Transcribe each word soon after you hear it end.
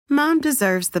Mom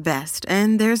deserves the best,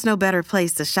 and there's no better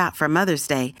place to shop for Mother's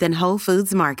Day than Whole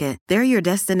Foods Market. They're your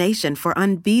destination for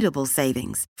unbeatable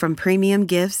savings, from premium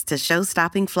gifts to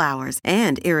show-stopping flowers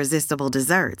and irresistible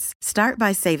desserts. Start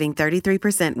by saving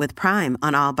 33% with Prime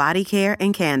on all body care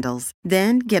and candles.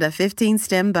 Then get a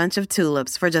 15-stem bunch of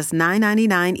tulips for just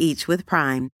 $9.99 each with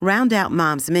Prime. Round out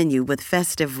Mom's menu with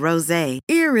festive rosé,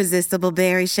 irresistible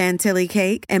berry chantilly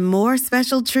cake, and more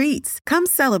special treats. Come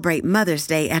celebrate Mother's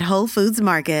Day at Whole Foods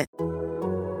Market.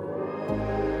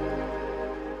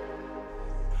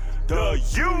 The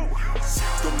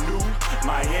new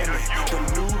Miami, the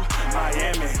new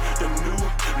Miami, the new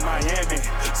Miami,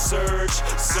 surge,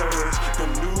 the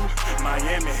new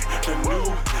Miami, the new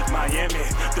Miami,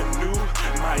 the new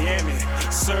Miami,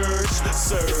 surge.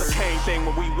 It's a Kane thing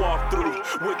when we walk through.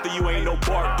 With the you ain't no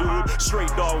bark, dude. Straight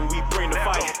dog when we bring the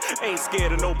fight. Ain't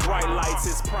scared of no bright lights.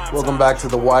 It's prime. Welcome back to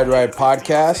the Wide Right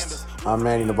Podcast. I'm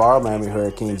Manny Navarro, Miami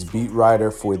Hurricanes beat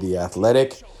writer for The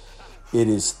Athletic. It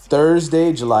is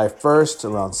Thursday, July 1st,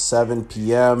 around 7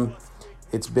 p.m.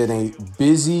 It's been a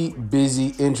busy,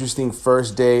 interesting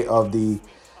first day of the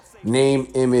name,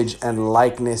 image, and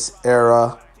likeness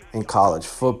era in college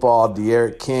football.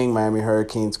 D'Eriq King, Miami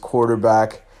Hurricanes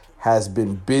quarterback, has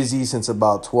been busy since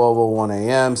about 12:01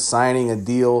 a.m. signing a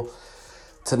deal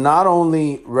to not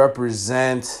only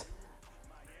represent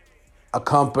a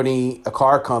company, a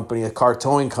car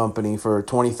towing company for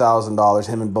 $20,000,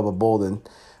 him and Bubba Bolden,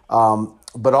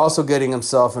 but also getting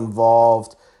himself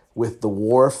involved with The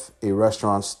Wharf, a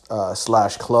restaurant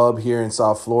slash club here in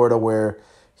South Florida, where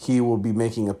he will be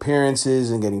making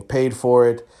appearances and getting paid for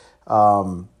it.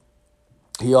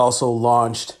 He also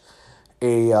launched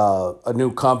a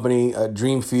new company,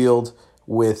 Dreamfield,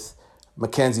 with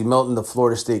Mackenzie Milton, the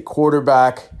Florida State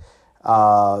quarterback,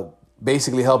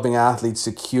 basically helping athletes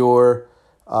secure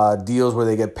deals where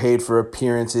they get paid for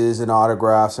appearances and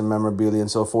autographs and memorabilia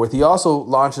and so forth. He also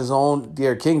launched his own,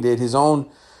 D'Eriq King did, his own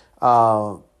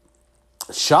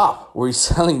shop where he's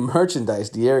selling merchandise,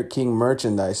 D'Eriq King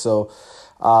merchandise. So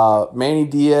Manny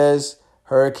Diaz,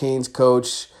 Hurricanes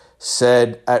coach,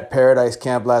 said at Paradise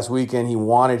Camp last weekend he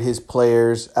wanted his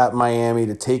players at Miami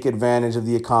to take advantage of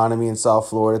the economy in South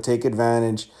Florida, take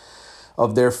advantage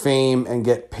of their fame and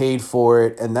get paid for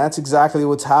it. And that's exactly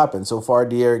what's happened. So far,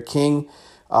 D'Eriq King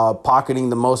pocketing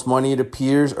the most money, it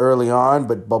appears, early on,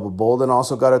 but Bubba Bolden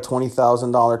also got a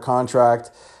 $20,000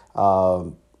 contract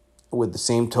with the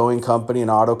same towing company, an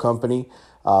auto company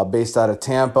based out of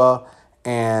Tampa.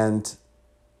 And,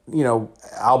 you know,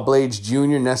 Al Blades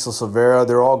Jr., Nestor Silvera,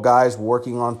 they're all guys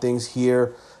working on things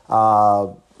here.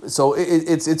 So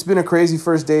it's been a crazy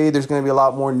first day. There's going to be a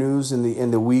lot more news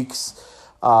in the weeks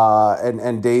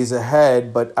and days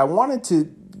ahead. But I wanted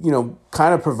to,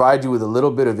 kind of provide you with a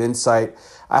little bit of insight.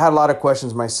 I had a lot of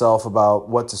questions myself about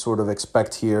what to sort of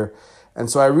expect here. And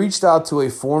so I reached out to a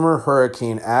former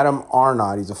Hurricane, Adam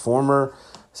Arnott. He's a former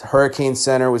Hurricane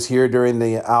center, was here during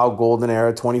the Al Golden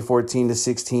era, 2014 to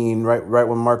 16, right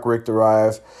when Mark Richt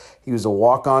arrived. He was a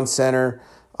walk-on center,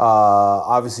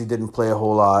 obviously didn't play a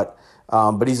whole lot,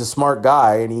 but he's a smart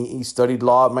guy, and he studied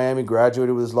law at Miami,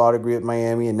 graduated with his law degree at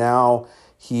Miami, and now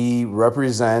he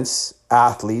represents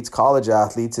athletes, college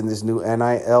athletes, in this new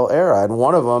NIL era. And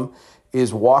one of them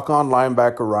is walk-on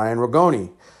linebacker Ryan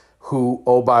Rigoni, who,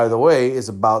 oh, by the way, is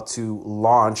about to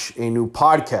launch a new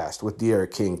podcast with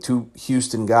D'Eriq King. Two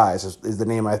Houston guys is the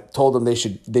name I told them they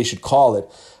should call it.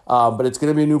 But it's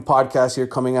going to be a new podcast here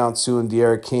coming out soon.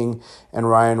 D'Eriq King and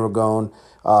Ryan Rigoni,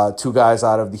 two guys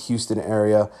out of the Houston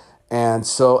area. And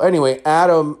so anyway,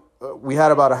 Adam, we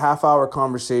had about a half-hour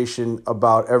conversation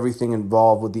about everything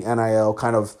involved with the NIL,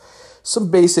 kind of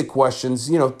some basic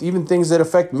questions, even things that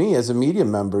affect me as a media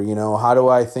member. How do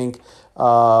I think,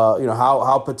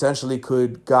 how potentially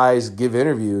could guys give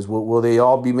interviews? Will they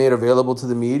all be made available to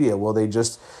the media? Will they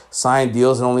just sign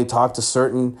deals and only talk to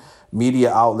certain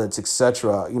media outlets,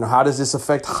 etc.? How does this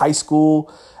affect high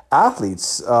school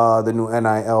athletes, the new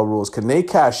NIL rules? Can they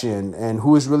cash in? And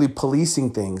who is really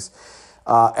policing things?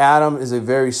 Adam is a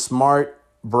very smart,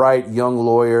 bright, young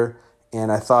lawyer, and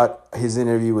I thought his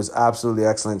interview was absolutely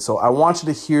excellent. So I want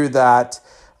you to hear that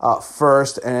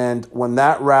first, and when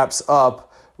that wraps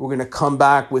up, we're going to come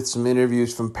back with some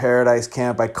interviews from Paradise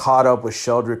Camp. I caught up with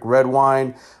Sheldrick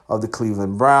Redwine of the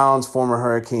Cleveland Browns, former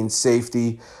Hurricane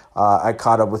safety. I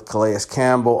caught up with Calais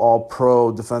Campbell,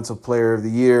 All-Pro Defensive Player of the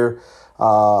Year,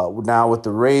 now with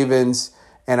the Ravens.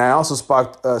 And I also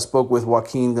spoke with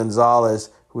Joaquin Gonzalez,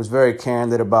 who was very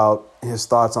candid about his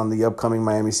thoughts on the upcoming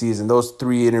Miami season. Those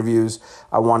three interviews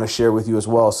I want to share with you as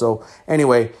well. So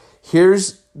anyway,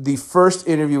 here's the first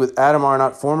interview with Adam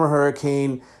Arnott, former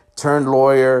Hurricane turned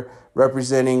lawyer,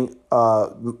 representing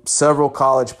several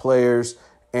college players,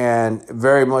 and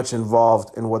very much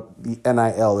involved in what the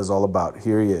NIL is all about.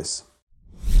 Here he is.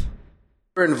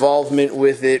 Your involvement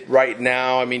with it right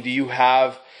now, I mean, do you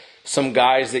have some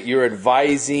guys that you're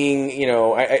advising? You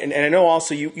know, and I know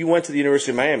also you went to the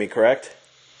University of Miami, correct?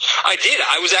 I did.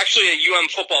 I was actually a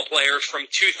football player from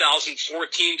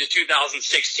 2014 to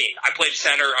 2016. I played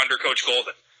center under Coach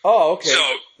Golden. Oh, okay. So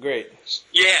great.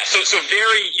 Yeah, so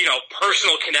very,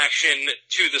 personal connection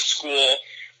to the school.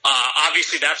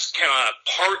 Obviously, that's kind of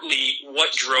partly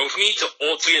what drove me to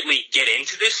ultimately get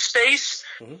into this space.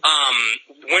 Mm-hmm.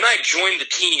 When I joined the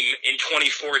team in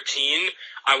 2014,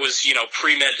 I was,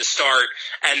 pre-med to start,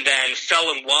 and then fell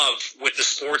in love with the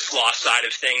sports law side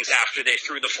of things after they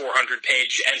threw the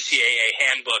 400-page NCAA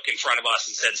handbook in front of us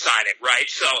and said, sign it, right?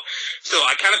 So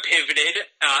I kind of pivoted,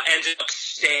 ended up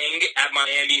staying at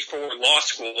Miami for law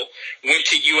school, went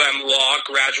to Law,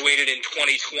 graduated in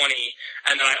 2020,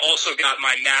 and then I also got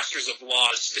my Master's of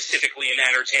Laws, specifically in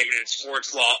Entertainment and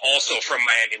Sports Law, also from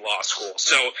Miami Law School.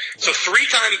 So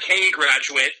 3-time Kane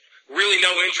graduate. Really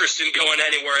no interest in going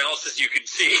anywhere else, as you can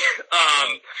see.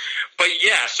 But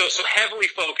yeah, so heavily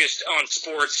focused on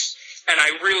sports, and I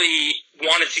really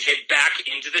wanted to get back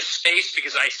into this space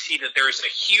because I see that there's a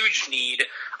huge need.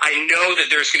 I know that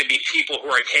there's going to be people who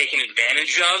are taken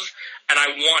advantage of, and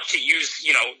I want to use,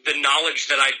 the knowledge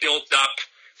that I built up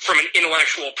from an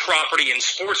intellectual property and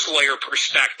sports lawyer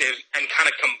perspective and kind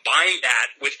of combine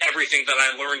that with everything that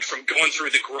I learned from going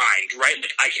through the grind, right?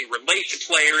 Like I can relate to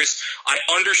players. I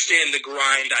understand the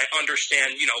grind. I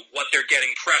understand, what they're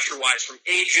getting pressure-wise from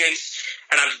agents.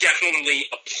 And I've definitely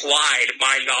applied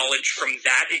my knowledge from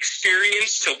that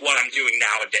experience to what I'm doing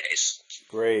nowadays.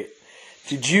 Great.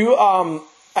 Did you,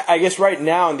 I guess right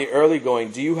now in the early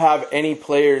going, do you have any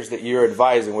players that you're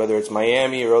advising, whether it's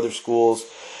Miami or other schools,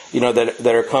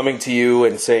 that are coming to you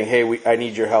and saying, hey, I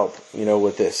need your help,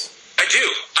 with this? I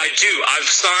do. I've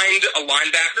signed a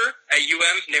linebacker at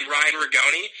named Ryan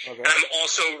Rigoni, okay. And I'm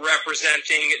also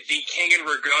representing the King and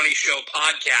Rigoni Show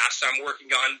podcast. I'm working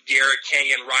on Derek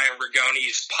King and Ryan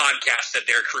Rigoni's podcast that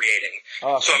they're creating.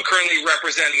 Awesome. So I'm currently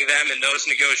representing them in those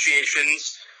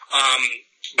negotiations.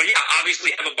 But yeah,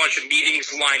 obviously have a bunch of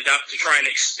meetings lined up to try and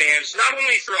expand, not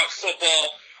only throughout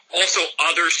football, also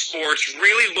other sports,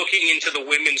 really looking into the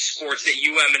women's sports at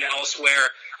and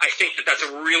elsewhere. I think that that's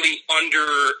a really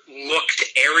underlooked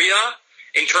area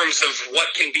in terms of what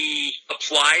can be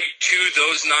applied to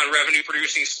those non-revenue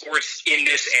producing sports in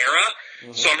this era.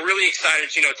 Mm-hmm. So I'm really excited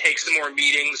to, take some more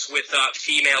meetings with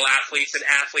female athletes and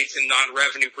athletes in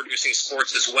non-revenue producing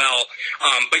sports as well.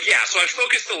 But yeah, so I've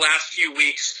focused the last few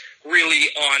weeks really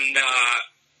on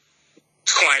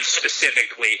clients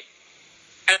specifically.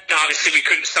 And obviously, we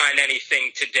couldn't sign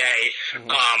anything today. Mm-hmm.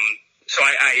 So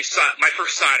I saw, my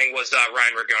first signing was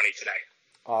Ryan Rigoni today.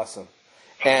 Awesome.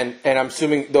 And I'm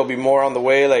assuming there'll be more on the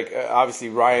way. Like obviously,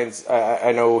 Ryan's.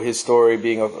 I know his story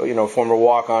being a former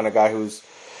walk-on, a guy who's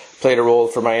played a role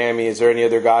for Miami. Is there any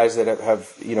other guys that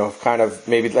have kind of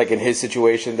maybe like in his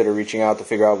situation that are reaching out to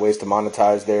figure out ways to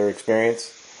monetize their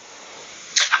experience?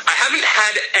 I haven't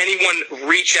had anyone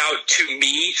reach out to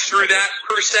me through that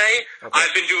per se. Okay.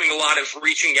 I've been doing a lot of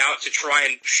reaching out to try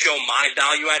and show my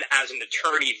value add as an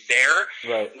attorney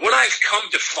there. Right. What I've come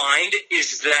to find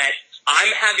is that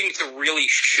I'm having to really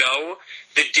show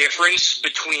the difference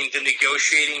between the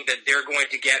negotiating that they're going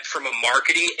to get from a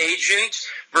marketing agent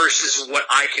versus what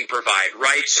I can provide,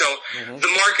 right? So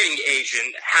the marketing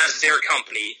agent has their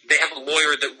company. They have a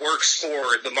lawyer that works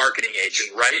for the marketing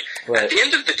agent, right? At the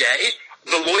end of the day,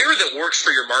 the lawyer that works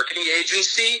for your marketing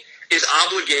agency is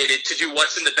obligated to do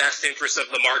what's in the best interest of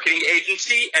the marketing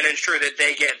agency and ensure that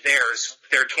they get their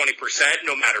 20%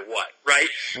 no matter what, right?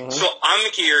 Mm-hmm. So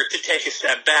I'm here to take a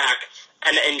step back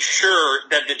and ensure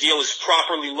that the deal is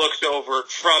properly looked over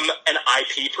from an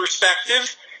IP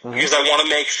perspective, because I want to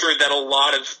make sure that a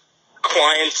lot of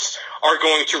clients are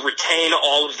going to retain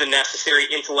all of the necessary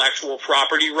intellectual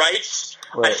property rights.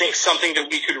 Right. I think something that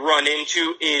we could run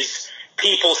into is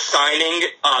people signing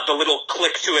the little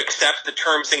click to accept the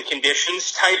terms and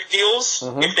conditions type deals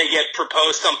if they get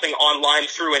proposed something online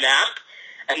through an app.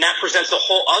 And that presents a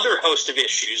whole other host of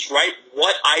issues, right?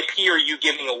 What IP are you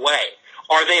giving away?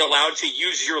 Are they allowed to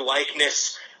use your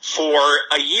likeness for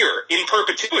a year in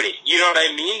perpetuity? You know what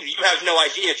I mean? You have no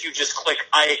idea if you just click,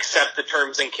 I accept the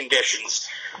terms and conditions.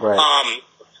 Right.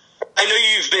 I know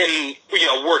you've been,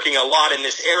 working a lot in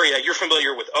this area. You're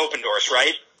familiar with Open Doors,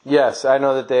 right? Yes, I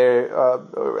know that they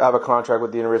have a contract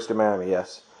with the University of Miami,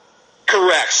 yes.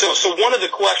 Correct. So one of the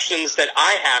questions that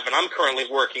I have, and I'm currently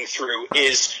working through,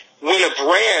 is when a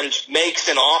brand makes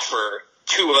an offer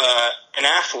to an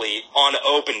athlete on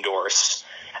Open Doors,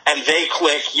 and they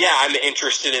click, yeah, I'm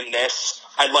interested in this,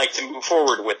 I'd like to move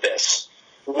forward with this.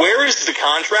 Where is the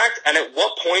contract, and at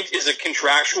what point is a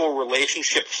contractual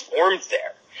relationship formed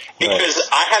there? Because right.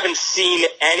 I haven't seen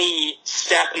any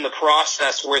step in the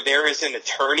process where there is an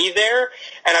attorney there,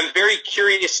 and I'm very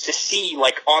curious to see,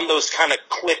 like, on those kind of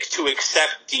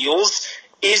click-to-accept deals,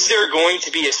 is there going to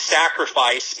be a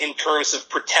sacrifice in terms of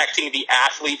protecting the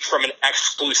athlete from an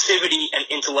exclusivity and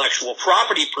intellectual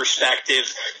property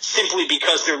perspective simply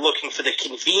because they're looking for the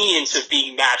convenience of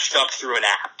being matched up through an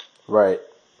app? Right,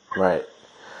 right.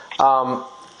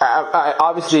 I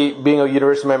obviously, being a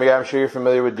University of Miami guy, I'm sure you're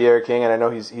familiar with D'Eriq King, and I know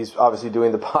he's obviously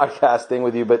doing the podcast thing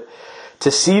with you, but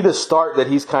to see the start that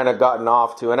he's kind of gotten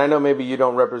off to, and I know maybe you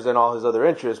don't represent all his other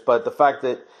interests, but the fact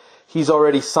that he's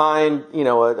already signed,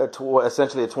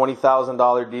 essentially a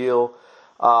 $20,000 deal,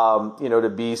 to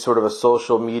be sort of a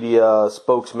social media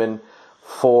spokesman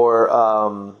for,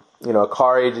 a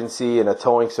car agency and a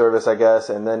towing service, I guess,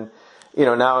 and then,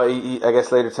 now I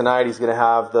guess later tonight he's going to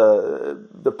have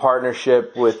the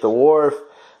partnership with the Wharf.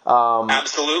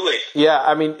 Absolutely. Yeah,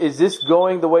 I mean, is this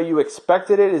going the way you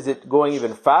expected it? Is it going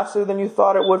even faster than you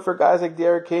thought it would for guys like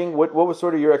D'Eriq King? What was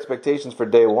sort of your expectations for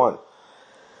day one?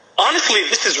 Honestly,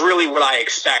 this is really what I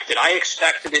expected. I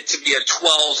expected it to be a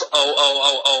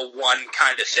 12-0-0-0-0-1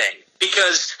 kind of thing.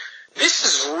 Because this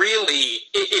is really,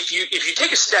 if you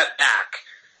take a step back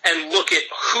and look at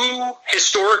who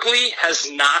historically has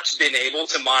not been able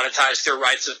to monetize their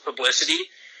rights of publicity,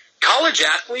 college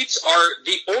athletes are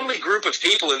the only group of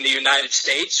people in the United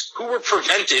States who were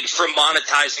prevented from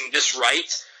monetizing this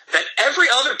right that every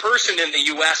other person in the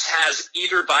U.S. has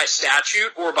either by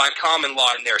statute or by common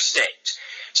law in their state.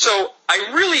 So I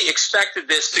really expected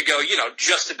this to go,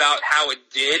 just about how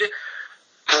it did.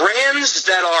 Brands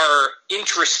that are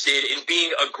interested in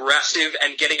being aggressive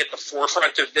and getting at the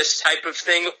forefront of this type of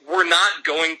thing were not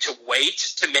going to wait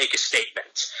to make a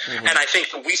statement. Mm-hmm. And I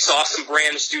think that we saw some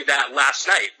brands do that last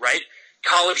night, right?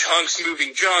 College Hunks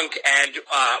Moving Junk and,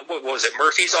 what was it,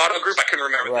 Murphy's Auto Group? I couldn't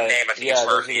remember the name. I think it's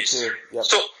Murphy's. Yep.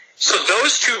 So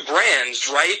those two brands,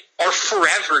 right, are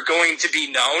forever going to be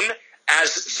known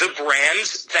as the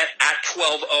brands that at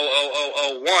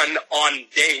 12-0-0-0-1 on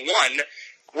day one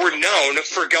were known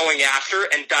for going after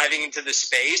and diving into the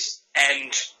space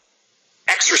and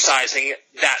exercising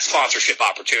that sponsorship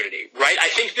opportunity, right? I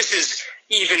think this is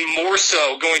even more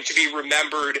so going to be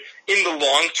remembered in the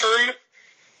long term,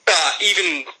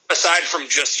 even aside from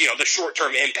just, the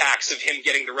short-term impacts of him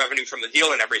getting the revenue from the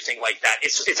deal and everything like that.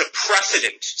 It's a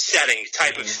precedent-setting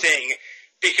type of thing,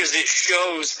 because it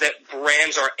shows that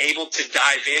brands are able to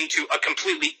dive into a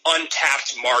completely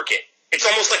untapped market. It's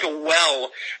almost like a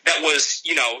well that was,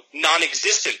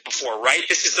 non-existent before, right?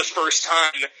 This is the first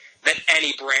time that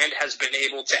any brand has been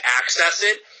able to access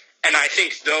it. And I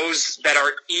think those that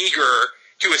are eager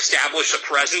to establish a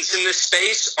presence in this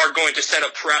space are going to set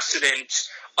a precedent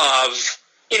of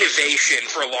innovation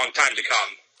for a long time to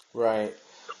come. Right.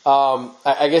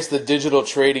 I guess the digital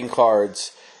trading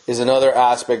cards is another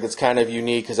aspect that's kind of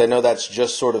unique, because I know that's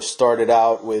just sort of started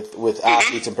out with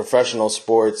athletes and professional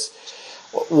sports.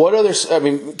 What others? I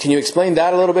mean, can you explain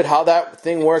that a little bit? How that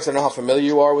thing works? I don't know how familiar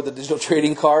you are with the digital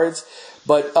trading cards,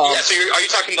 but So are you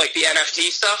talking like the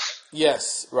NFT stuff?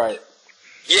 Yes, right.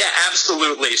 Yeah,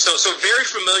 absolutely. So very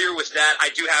familiar with that. I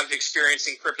do have experience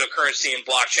in cryptocurrency and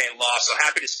blockchain law, so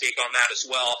happy to speak on that as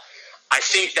well. I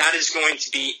think that is going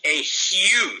to be a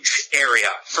huge area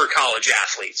for college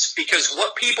athletes, because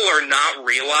what people are not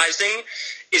realizing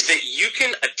is that you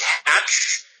can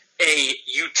attach a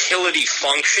utility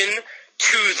function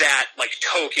to that, like,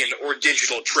 token or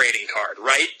digital trading card,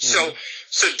 right? Mm-hmm.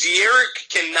 So D'Eriq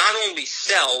can not only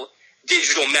sell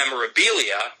digital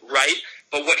memorabilia, right,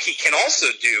 but what he can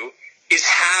also do is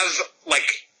have,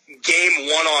 like, game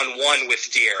one-on-one with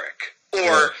D'Eriq,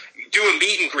 or do a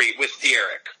meet and greet with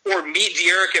D'Eriq, or meet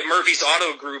D'Eriq at Murphy's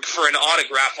Auto Group for an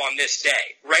autograph on this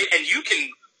day, right? And you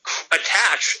can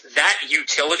attach that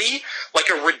utility, like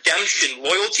a redemption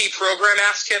loyalty program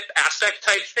aspect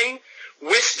type thing,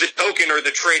 with the token or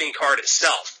the trading card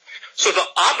itself. So the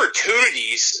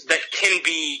opportunities that can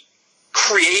be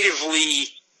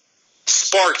creatively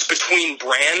sparked between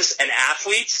brands and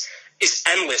athletes is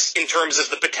endless in terms of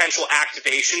the potential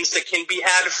activations that can be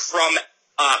had from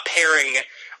pairing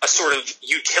a sort of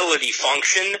utility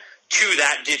function to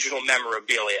that digital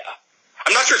memorabilia.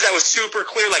 I'm not sure if that was super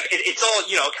clear. Like, it's all,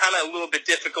 kind of a little bit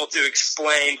difficult to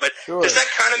explain, but sure. Does that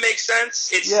kind of make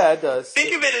sense? Yeah, it does.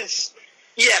 Think of it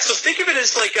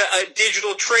as like a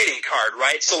digital trading card,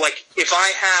 right? So, like, if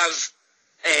I have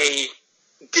a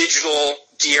digital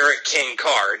D'Eriq King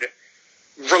card,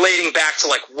 relating back to,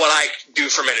 like, what I do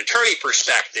from an attorney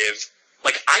perspective,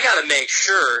 like, I got to make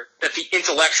sure that the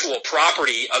intellectual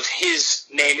property of his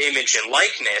name, image, and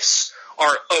likeness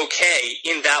are okay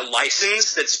in that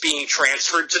license that's being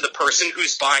transferred to the person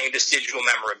who's buying this digital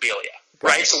memorabilia,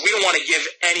 right? So we don't want to give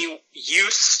any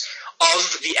use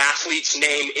of the athlete's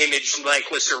name, image,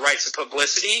 likeness, or rights of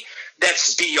publicity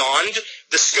that's beyond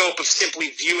the scope of simply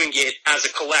viewing it as a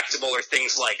collectible or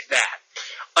things like that.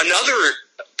 Another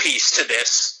piece to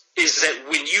this is that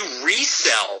when you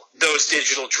resell those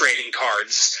digital trading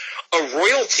cards, a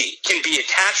royalty can be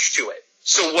attached to it.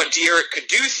 So what De'Aaron could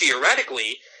do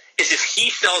theoretically is if he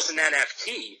sells an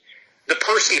NFT, the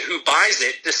person who buys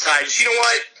it decides, you know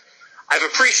what, I've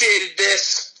appreciated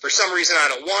this, for some reason I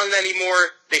don't want it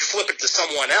anymore, they flip it to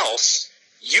someone else,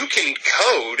 you can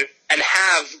code and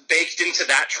have baked into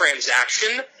that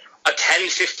transaction a 10,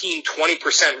 15,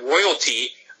 20%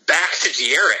 royalty back to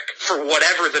De'Aaron for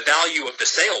whatever the value of the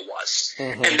sale was.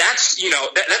 Mm-hmm. And that's,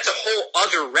 that's a whole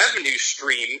other revenue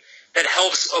stream that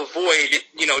helps avoid,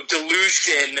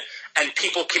 dilution and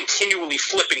people continually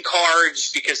flipping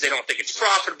cards because they don't think it's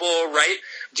profitable, right?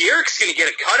 De'Aaron's going to get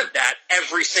a cut of that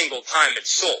every single time it's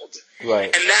sold.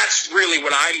 Right. And that's really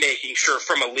what I'm making sure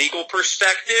from a legal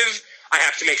perspective. I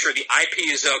have to make sure the IP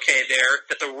is okay there,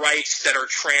 that the rights that are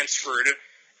transferred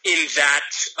in that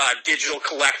digital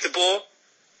collectible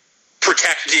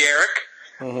protect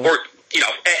De'Aaron, or,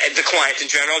 the client in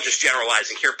general, just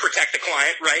generalizing here, protect the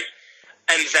client, right?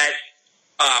 And that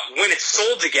when it's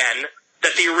sold again,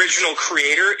 that the original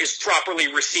creator is properly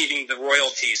receiving the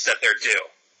royalties that they're due.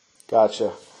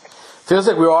 Gotcha. Feels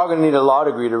like we're all going to need a law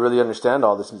degree to really understand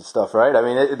all this stuff, right? I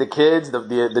mean, the kids,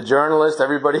 the journalists,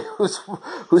 everybody who's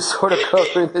sort of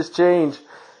covering this change.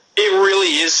 It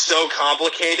really is so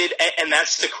complicated, and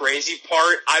that's the crazy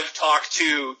part. I've talked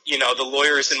to, the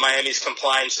lawyers in Miami's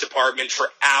compliance department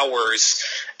for hours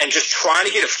and just trying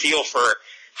to get a feel for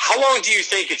how long do you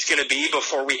think it's going to be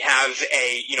before we have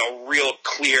a, real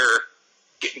clear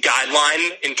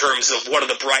guideline in terms of what are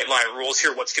the bright line rules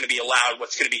here, what's going to be allowed,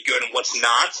 what's going to be good, and what's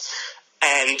not.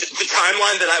 And the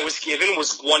timeline that I was given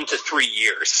was 1 to 3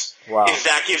 years. Wow. If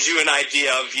that gives you an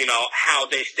idea of, how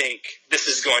they think this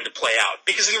is going to play out.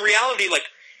 Because in reality,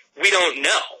 we don't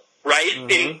know, right?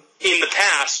 Mm-hmm. In the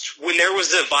past, when there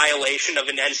was a violation of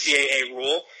an NCAA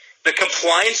rule, the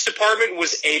compliance department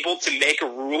was able to make a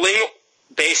ruling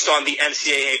based on the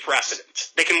NCAA precedent.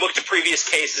 They can look to previous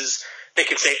cases. They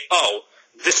can say, oh,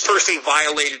 this person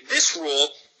violated this rule.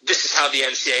 This is how the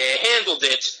NCAA handled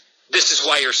it. This is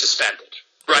why you're suspended,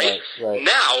 right? Right.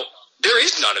 Now, there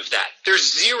is none of that.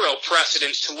 There's zero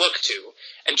precedence to look to.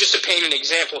 And just to paint an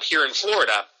example here in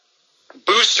Florida,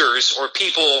 boosters or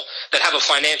people that have a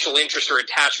financial interest or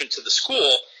attachment to the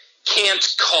school can't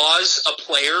cause a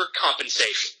player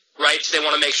compensation, right? So they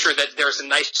want to make sure that there's a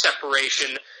nice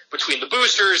separation between the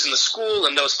boosters and the school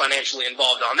and those financially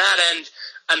involved on that end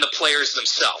and the players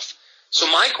themselves. So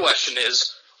my question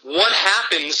is, what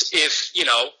happens if,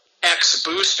 X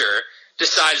booster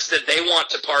decides that they want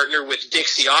to partner with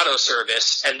Dixie Auto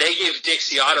Service and they give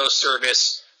Dixie Auto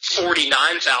Service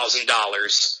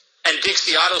 $49,000 and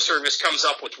Dixie Auto Service comes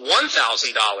up with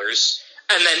 $1,000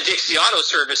 and then Dixie Auto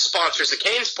Service sponsors a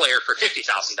Canes player for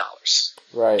 $50,000.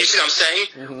 Right. You see what I'm saying?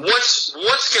 Mm-hmm. What's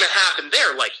going to happen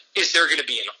there? Is there going to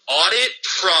be an audit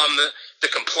from the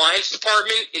compliance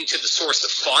department into the source of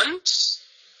funds?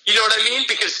 You know what I mean?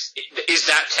 Because is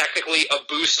that technically a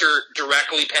booster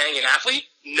directly paying an athlete?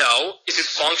 No. Is it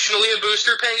functionally a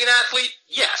booster paying an athlete?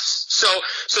 Yes. So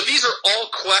these are all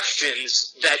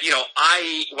questions that,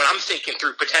 when I'm thinking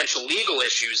through potential legal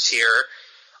issues here,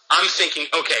 I'm thinking,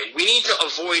 okay, we need to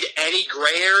avoid any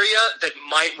gray area that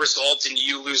might result in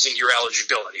you losing your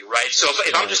eligibility, right? So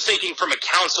if I'm just thinking from a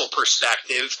counsel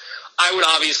perspective, I would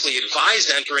obviously advise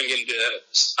against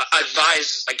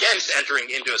entering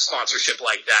into a sponsorship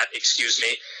like that,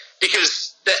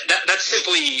 because that's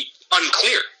simply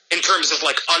unclear in terms of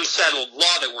unsettled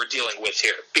law that we're dealing with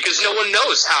here. Because no one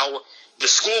knows how the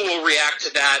school will react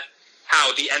to that,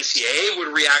 how the NCAA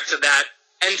would react to that,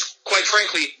 and quite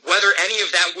frankly, whether any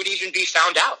of that would even be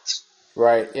found out.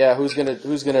 Right. Yeah. Who's gonna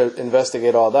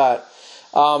investigate all that?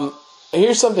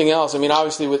 Here's something else. I mean,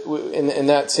 obviously, in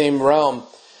that same realm.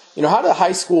 How do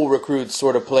high school recruits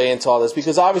sort of play into all this?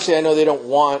 Because obviously I know they don't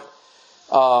want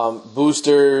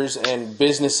boosters and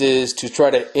businesses to try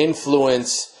to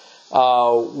influence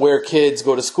where kids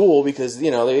go to school because,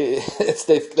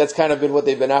 that's kind of been what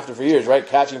they've been after for years, right?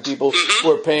 Catching people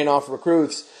who are paying off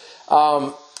recruits.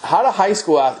 How do high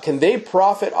school athletes, can they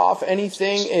profit off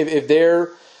anything if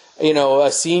they're,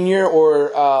 a senior,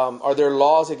 or are there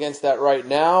laws against that right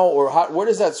now? Or where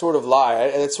does that sort of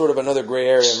lie? That's sort of another gray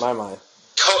area in my mind.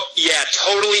 Yeah,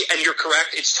 totally, and you're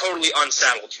correct. It's totally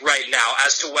unsettled right now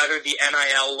as to whether the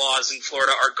NIL laws in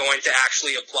Florida are going to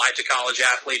actually apply to college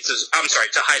athletes.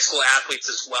 To high school athletes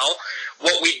as well.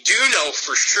 What we do know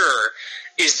for sure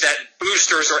is that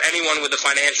boosters or anyone with a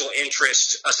financial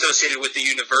interest associated with the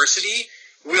university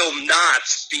will not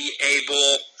be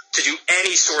able to do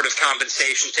any sort of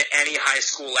compensation to any high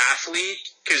school athlete,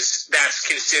 because that's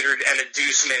considered an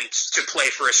inducement to play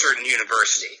for a certain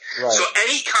university. Right. So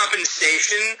any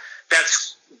compensation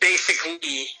that's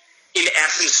basically, in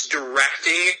essence,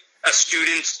 directing a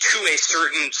student to a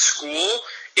certain school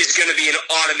is going to be an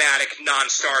automatic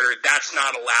non-starter. That's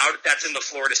not allowed. That's in the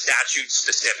Florida statute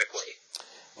specifically.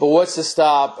 But what's to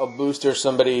stop a booster,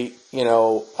 somebody,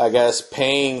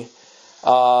 paying,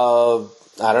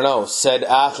 said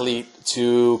athlete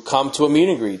to come to a meet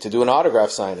and greet, to do an autograph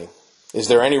signing? Is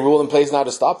there any rule in place now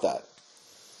to stop that?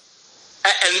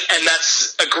 And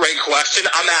that's a great question.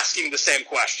 I'm asking the same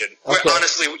question. Okay.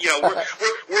 Honestly,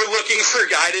 we're looking for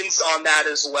guidance on that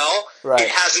as well. Right. It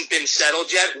hasn't been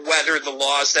settled yet whether the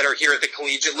laws that are here at the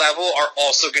collegiate level are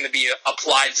also going to be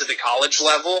applied to the college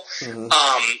level. Mm-hmm.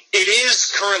 It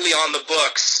is currently on the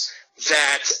books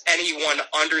that anyone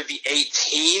under the age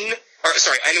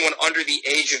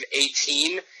of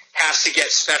 18 has to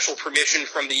get special permission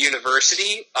from the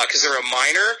university because they're a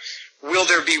minor. Will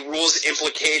there be rules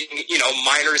implicating,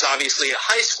 minors obviously at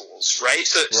high schools, right?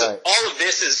 So all of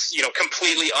this is,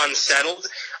 completely unsettled.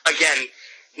 Again,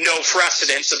 no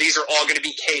precedent, so these are all going to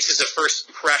be cases of first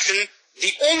impression.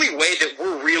 The only way that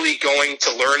we're really going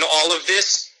to learn all of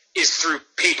this is through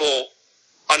people,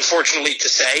 unfortunately to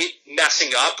say, messing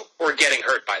up or getting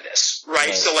hurt by this,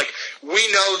 right? So, we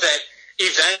know that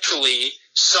eventually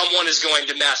someone is going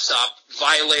to mess up,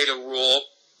 violate a rule,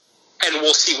 and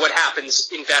we'll see what happens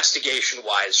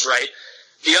investigation-wise, right?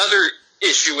 The other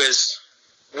issue is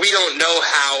we don't know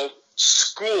how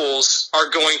schools are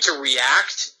going to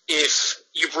react if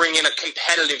you bring in a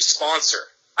competitive sponsor.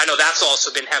 I know that's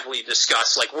also been heavily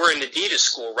discussed. Like, we're an Adidas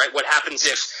school, right? What happens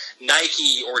if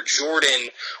Nike or Jordan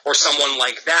or someone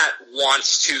like that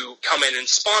wants to come in and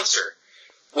sponsor?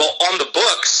 Well, on the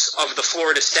books of the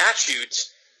Florida statute,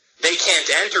 they can't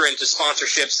enter into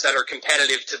sponsorships that are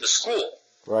competitive to the school.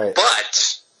 Right.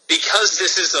 But because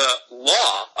this is a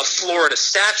law, a Florida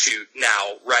statute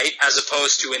now, right, as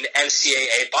opposed to an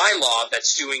NCAA bylaw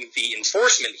that's doing the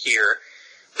enforcement here,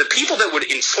 the people that would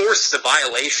enforce the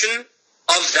violation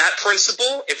of that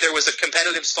principle, if there was a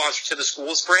competitive sponsor to the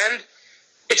school's brand,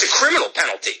 it's a criminal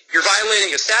penalty. You're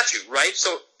violating a statute, right?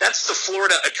 So that's the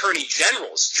Florida Attorney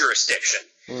General's jurisdiction.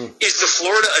 Is the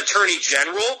Florida Attorney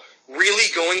General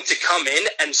really going to come in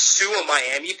and sue a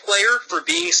Miami player for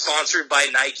being sponsored by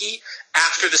Nike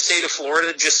after the state of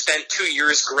Florida just spent 2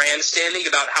 years grandstanding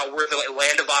about how we're the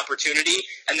land of opportunity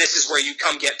and this is where you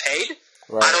come get paid?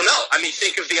 Right. I don't know. I mean,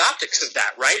 think of the optics of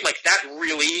that, right? Like, that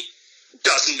really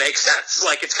doesn't make sense.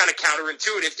 Like, it's kind of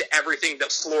counterintuitive to everything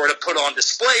that Florida put on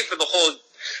display for the whole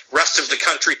rest of the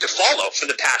country to follow for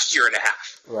the past year and a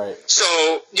half. Right.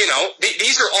 So,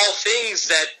 these are all things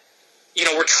that,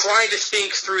 we're trying to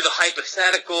think through the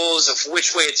hypotheticals of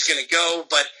which way it's going to go,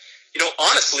 but,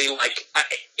 honestly,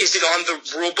 is it on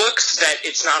the rule books that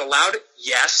it's not allowed?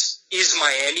 Yes. Is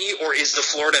Miami or is the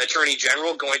Florida Attorney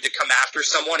General going to come after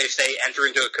someone if they enter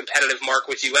into a competitive mark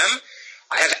with UM?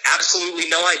 I have absolutely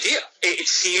no idea. It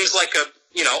seems like a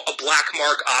black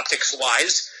mark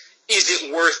optics-wise. Is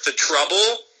it worth the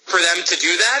trouble for them to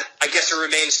do that? I guess it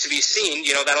remains to be seen.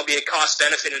 That'll be a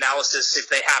cost-benefit analysis if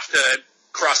they have to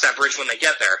cross that bridge when they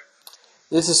get there.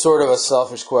 This is sort of a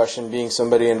selfish question, being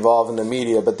somebody involved in the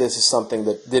media, but this is something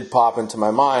that did pop into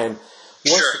my mind.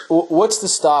 What's to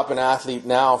stop an athlete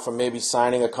now from maybe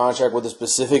signing a contract with a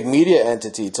specific media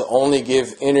entity to only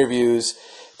give interviews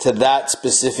to that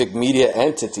specific media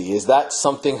entity? Is that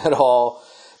something at all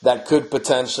that could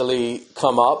potentially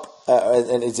come up?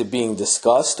 And is it being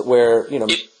discussed where,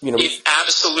 It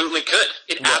absolutely could.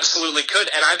 It absolutely could.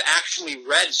 And I've actually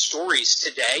read stories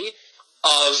today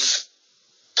of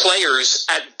players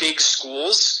at big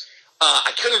schools.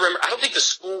 I couldn't remember. I don't think the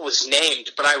school was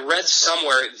named, but I read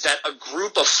somewhere that a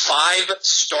group of 5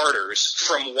 starters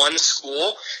from one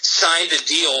school signed a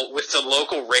deal with the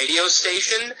local radio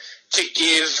station to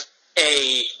give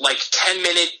a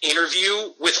 10-minute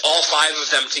interview with all 5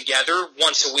 of them together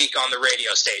once a week on the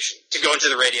radio station, to go into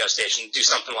the radio station and do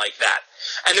something like that.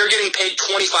 And they're getting paid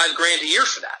 $25,000 a year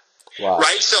for that. Wow.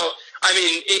 Right? So, I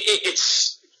mean,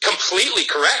 it's completely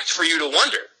correct for you to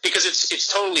wonder, because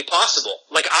it's totally possible.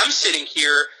 Like, I'm sitting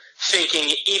here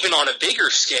thinking, even on a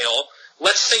bigger scale,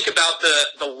 let's think about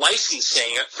the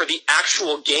licensing for the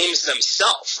actual games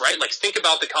themselves, right? Like, think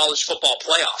about the college football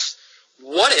playoff.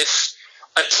 What if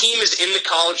a team is in the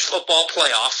college football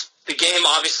playoff. The game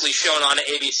obviously shown on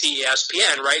ABC,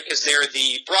 ESPN, right? Because they're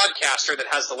the broadcaster that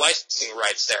has the licensing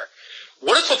rights there.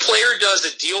 What if a player does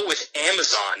a deal with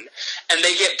Amazon and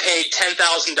they get paid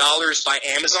 $10,000 by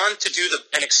Amazon to do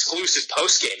an exclusive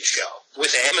post-game show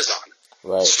with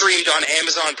Amazon, streamed on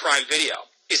Amazon Prime Video?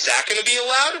 Is that going to be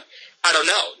allowed? I don't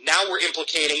know. Now we're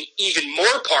implicating even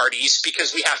more parties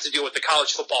because we have to deal with the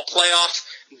college football playoff,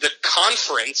 the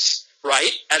conference,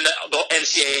 right, and the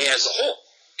NCAA as a whole,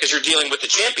 because you're dealing with the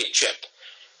championship.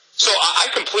 So I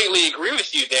completely agree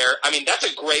with you there. I mean, that's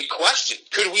a great question.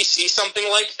 Could we see something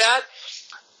like that?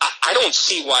 I don't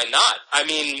see why not. I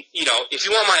mean, if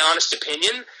you want my honest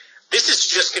opinion, this is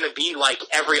just going to be like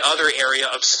every other area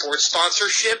of sports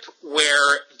sponsorship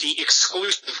where the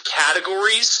exclusive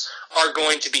categories are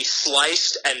going to be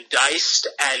sliced and diced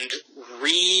and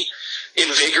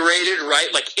reinvigorated, right?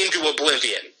 Like into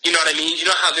oblivion. You know what I mean? You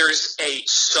know how there's a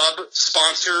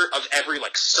sub-sponsor of every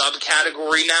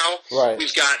subcategory now? Right.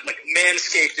 We've got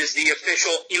Manscaped is the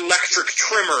official electric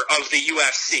trimmer of the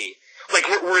UFC.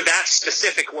 We're that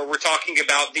specific where we're talking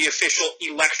about the official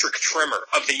electric trimmer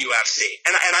of the UFC.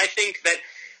 And I think that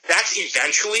that's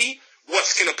eventually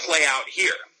what's going to play out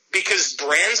here. Because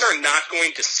brands are not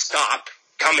going to stop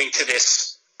coming to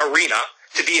this arena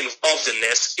to be involved in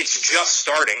this. It's just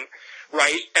starting,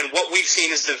 right? And what we've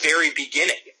seen is the very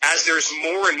beginning. As there's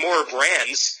more and more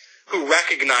brands who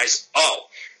recognize,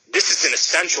 this is an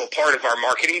essential part of our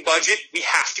marketing budget. We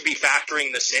have to be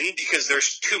factoring this in because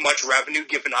there's too much revenue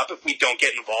given up if we don't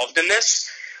get involved in this.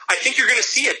 I think you're going to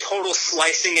see a total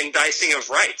slicing and dicing of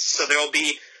rights. So there'll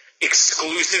be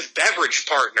exclusive beverage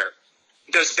partner.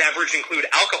 Does beverage include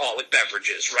alcoholic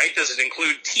beverages, right? Does it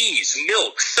include teas,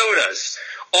 milk, sodas,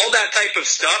 all that type of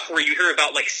stuff where you hear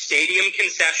about stadium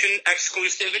concession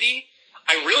exclusivity?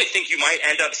 I really think you might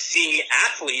end up seeing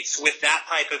athletes with that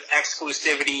type of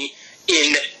exclusivity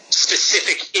in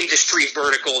specific industry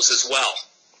verticals as well.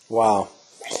 Wow.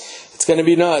 It's going to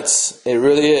be nuts. It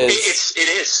really is. It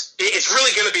is. It's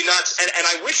really going to be nuts. And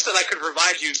I wish that I could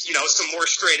provide you, some more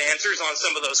straight answers on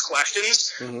some of those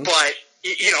questions. Mm-hmm. But,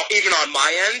 even on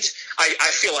my end,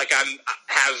 I feel like I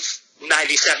have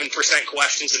 97%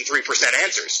 questions and 3%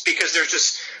 answers because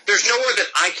there's nowhere that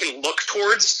I can look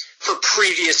towards for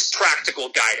previous practical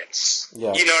guidance.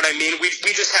 Yeah. You know what I mean? We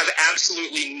just have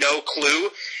absolutely no clue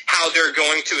how they're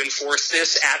going to enforce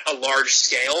this at a large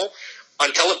scale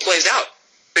until it plays out.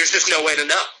 There's just no way to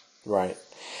know. Right.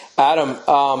 Adam,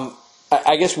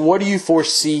 I guess what do you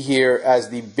foresee here as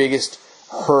the biggest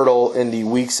hurdle in the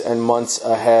weeks and months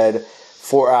ahead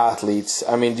for athletes?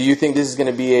 I mean, do you think this is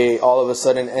going to be all of a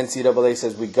sudden NCAA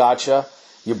says, we gotcha,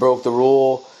 you broke the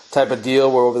rule type of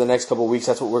deal where over the next couple of weeks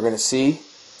that's what we're going to see?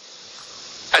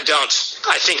 I don't.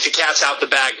 I think the cat's out the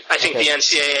bag. I think the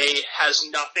NCAA has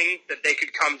nothing that they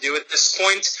could come do at this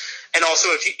point. And also,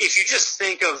 if you just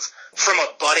think of from a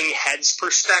butting heads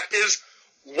perspective,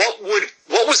 what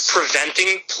was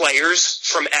preventing players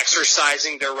from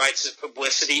exercising their rights of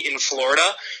publicity in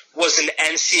Florida was an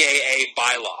NCAA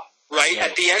bylaw, right? Yeah.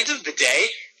 At the end of the day,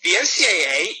 the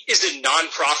NCAA is a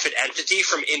nonprofit entity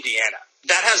from Indiana.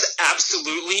 That has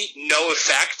absolutely no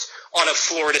effect on a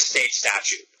Florida state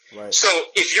statute. Right. So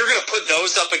if you're going to put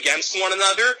those up against one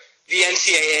another, the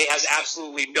NCAA has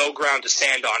absolutely no ground to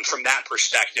stand on from that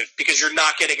perspective because you're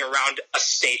not getting around a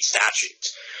state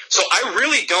statute. So I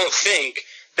really don't think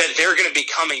that they're going to be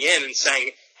coming in and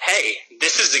saying, hey,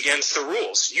 this is against the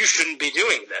rules. You shouldn't be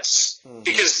doing this. Mm-hmm.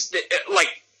 Because,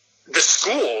 the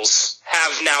schools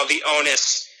have now the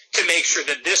onus to make sure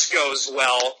that this goes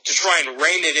well to try and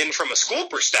rein it in from a school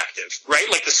perspective, right?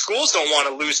 The schools don't want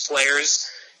to lose players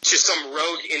to some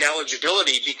rogue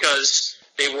ineligibility because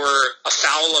they were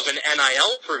afoul of an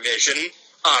NIL provision.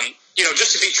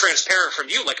 Just to be transparent from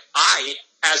you, I,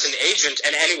 as an agent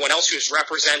and anyone else who's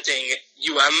representing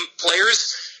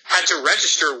players, had to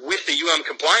register with the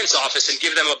compliance office and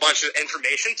give them a bunch of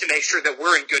information to make sure that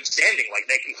we're in good standing.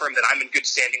 They confirm that I'm in good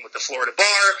standing with the Florida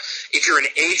Bar. If you're an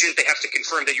agent, they have to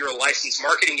confirm that you're a licensed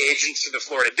marketing agent through the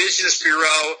Florida Business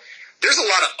Bureau. There's a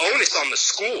lot of onus on the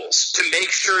schools to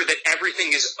make sure that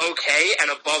everything is okay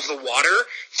and above the water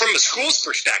from the school's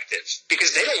perspective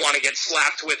because they don't want to get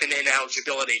slapped with an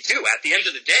ineligibility too. At the end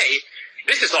of the day,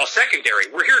 this is all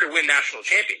secondary. We're here to win national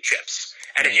championships.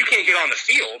 And if you can't get on the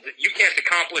field, you can't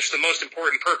accomplish the most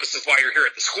important purpose of why you're here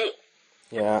at the school.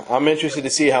 Yeah, I'm interested to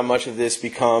see how much of this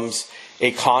becomes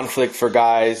a conflict for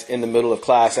guys in the middle of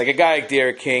class. Like a guy like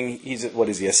D'Eriq King, he's,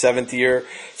 a seventh-year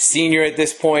senior at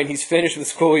this point. He's finished with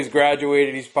school. He's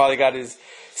graduated. He's probably got his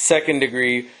second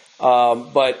degree.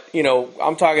 But,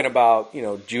 I'm talking about,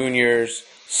 juniors,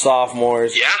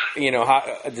 sophomores. Yeah. You know,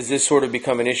 how does this sort of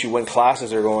become an issue when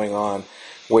classes are going on,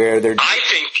 where they're? I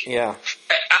think. Yeah.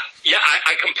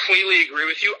 I completely agree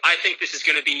with you. I think this is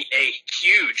going to be a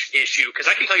huge issue because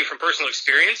I can tell you from personal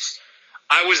experience,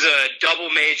 I was a double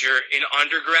major in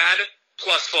undergrad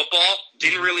plus football.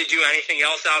 Didn't really do anything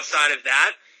else outside of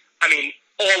that. I mean,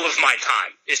 all of my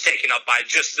time is taken up by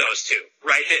just those two,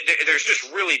 right? There's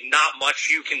just really not much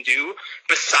you can do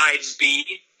besides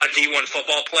be a D1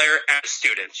 football player and a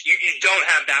student. You don't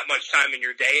have that much time in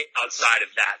your day outside of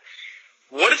that.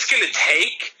 What it's going to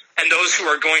take, and those who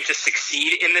are going to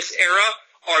succeed in this era,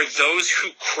 are those who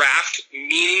craft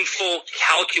meaningful,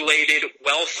 calculated,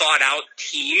 well-thought-out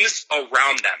teams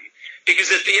around them.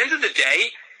 Because at the end of the day,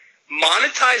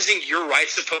 monetizing your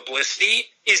rights of publicity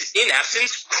is, in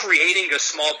essence, creating a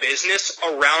small business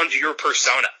around your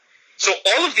persona. So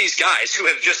all of these guys who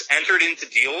have just entered into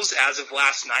deals as of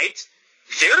last night,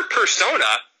 their persona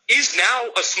is now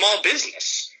a small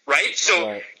business, right?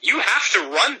 So you have to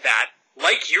run that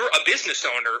like you're a business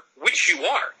owner, which you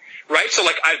are, right? So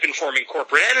like I've been forming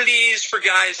corporate entities for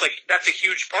guys, like that's a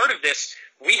huge part of this.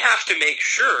 We have to make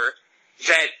sure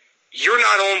that you're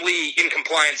not only in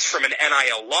compliance from an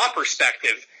NIL law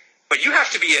perspective, but you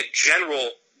have to be a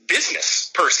general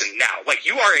business person now. Like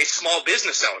you are a small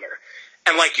business owner.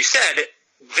 And like you said,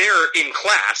 they're in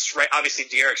class, right? Obviously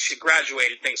De'Aaron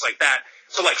graduated, things like that.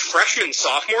 So like freshman,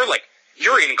 sophomore, like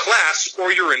you're in class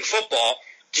or you're in football.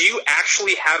 Do you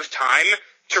actually have time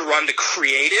to run the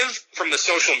creative from the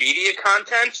social media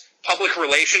content, public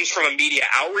relations from a media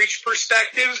outreach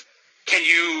perspective? Can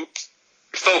you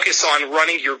focus on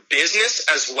running your business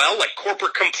as well, like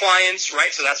corporate compliance, right?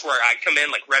 So that's where I come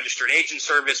in, like registered agent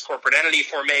service, corporate entity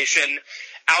formation.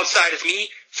 Outside of me,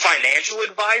 financial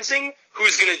advising,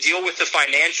 who's going to deal with the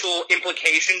financial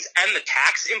implications and the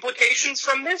tax implications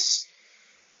from this?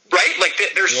 Right? Like,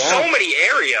 there's so many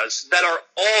areas that are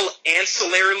all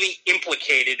ancillarily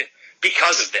implicated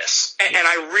because of this. And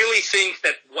I really think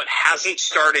that what hasn't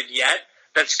started yet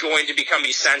that's going to become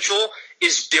essential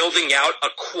is building out a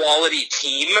quality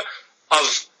team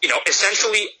of, you know,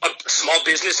 essentially a small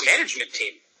business management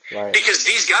team. Right. Because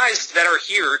these guys that are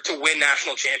here to win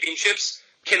national championships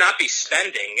cannot be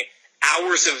spending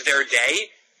hours of their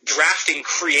day drafting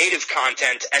creative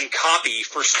content and copy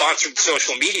for sponsored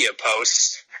social media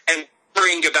posts and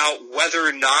worrying about whether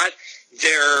or not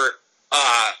their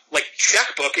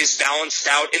checkbook is balanced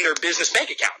out in their business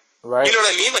bank account. Right. You know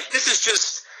what I mean? Like this is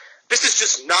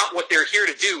just not what they're here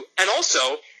to do. And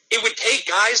also, it would take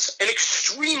guys an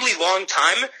extremely long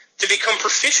time to become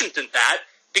proficient in that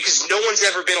because no one's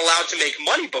ever been allowed to make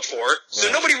money before.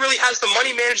 So nobody really has the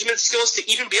money management skills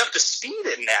to even be up to speed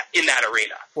in that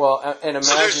arena. Well, and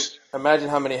imagine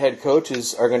how many head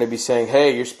coaches are going to be saying,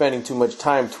 hey, you're spending too much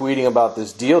time tweeting about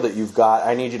this deal that you've got.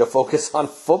 I need you to focus on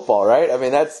football, right? I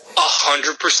mean, that's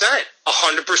 100%.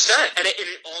 100%. And it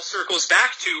all circles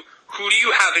back to who do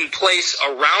you have in place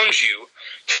around you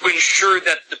to ensure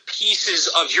that the pieces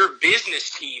of your business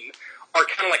team are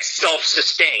kind of like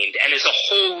self-sustained and is a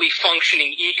wholly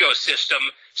functioning ecosystem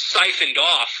siphoned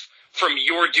off from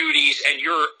your duties and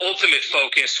your ultimate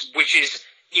focus, which is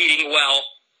eating well,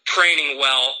 training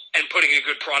well, and putting a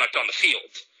good product on the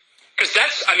field. Because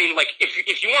that's, I mean, like,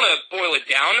 if you want to boil it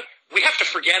down, we have to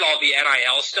forget all the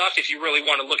NIL stuff if you really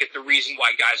want to look at the reason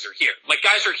why guys are here. Like,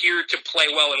 guys are here to play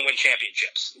well and win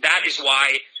championships. That is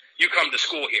why you come to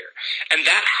school here. And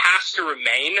that has to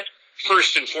remain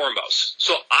first and foremost.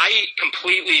 So I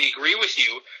completely agree with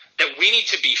you that we need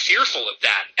to be fearful of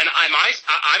that. And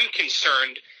I'm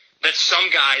concerned that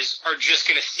some guys are just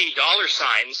going to see dollar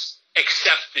signs,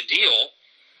 accept the deal,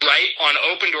 right, on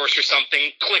Open Doors or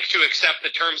something, click to accept the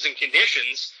terms and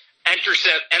conditions, enter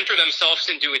themselves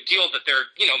into a deal that they're,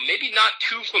 you know, maybe not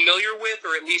too familiar with,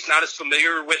 or at least not as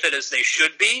familiar with it as they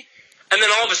should be. And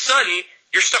then all of a sudden,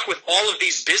 you're stuck with all of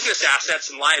these business assets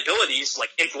and liabilities like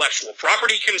intellectual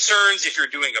property concerns. If you're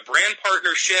doing a brand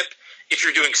partnership, if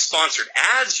you're doing sponsored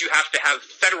ads, you have to have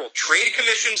Federal Trade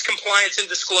Commission's compliance and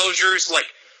disclosures. Like,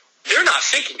 they're not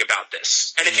thinking about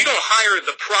this. And if you don't hire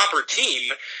the proper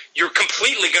team, you're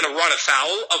completely going to run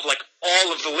afoul of like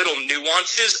all of the little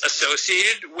nuances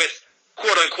associated with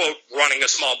quote unquote running a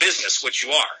small business, which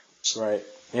you are. Right.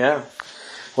 Yeah.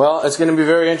 Well, it's going to be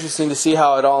very interesting to see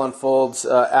how it all unfolds.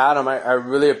 Adam, I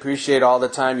really appreciate all the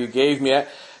time you gave me.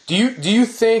 Do you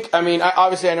think, I mean,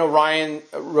 obviously I know Ryan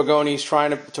Rigoni is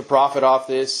trying to profit off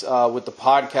this with the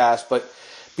podcast, but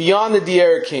beyond the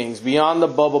De'Aaron Kings, beyond the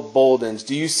Bubba Boldens,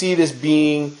 do you see this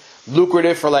being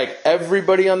lucrative for like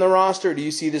everybody on the roster? Do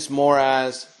you see this more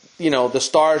as, you know, the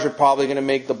stars are probably going to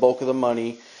make the bulk of the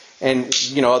money and,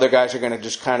 you know, other guys are going to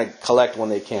just kind of collect when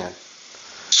they can?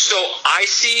 So So I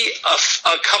see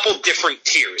a couple different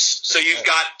tiers. So you've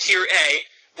got tier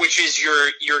A, which is your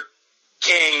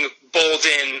King,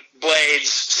 Bolden, Blades,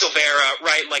 Silvera,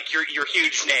 right? Like your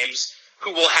huge names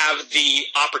who will have the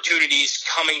opportunities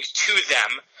coming to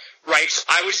them, right? So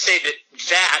I would say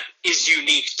that is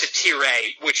unique to tier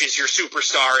A, which is your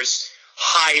superstars,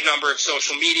 high number of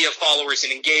social media followers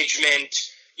and engagement,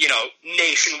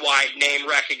 nationwide name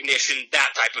recognition,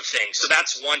 that type of thing. So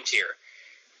that's one tier.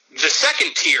 The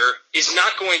second tier is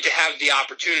not going to have the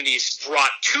opportunities brought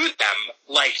to them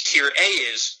like tier A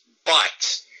is,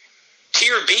 but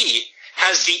tier B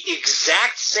has the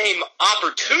exact same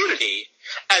opportunity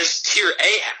as tier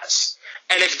A has.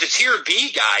 And if the tier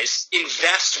B guys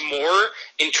invest more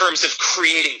in terms of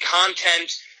creating content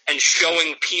and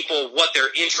showing people what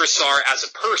their interests are as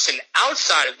a person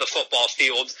outside of the football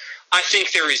field, I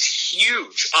think there is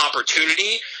huge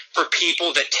opportunity for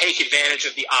people that take advantage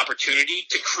of the opportunity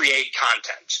to create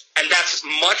content. And that's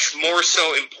much more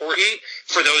so important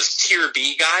for those tier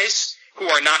B guys who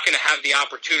are not going to have the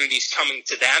opportunities coming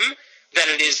to them than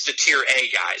it is the tier A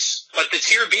guys. But the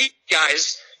tier B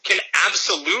guys can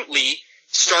absolutely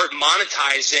start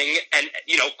monetizing and,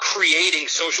 creating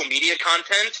social media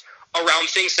content around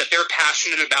things that they're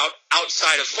passionate about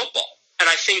outside of football. And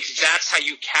I think that's how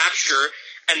you capture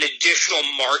an additional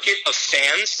market of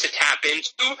fans to tap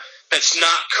into that's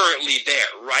not currently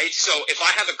there, right? So if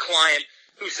I have a client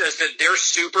who says that they're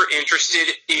super interested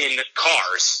in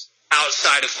cars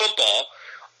outside of football,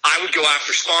 I would go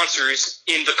after sponsors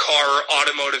in the car or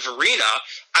automotive arena.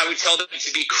 I would tell them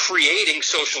to be creating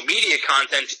social media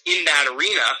content in that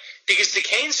arena because the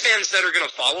Canes fans that are going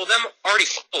to follow them already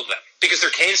follow them because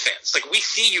they're Canes fans. Like, we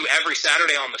see you every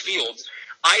Saturday on the field.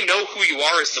 I know who you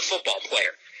are as the football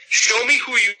player. Show me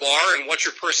who you are and what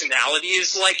your personality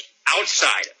is like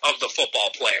outside of the football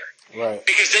player. Right.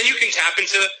 Because then you can tap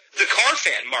into the car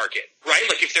fan market, right?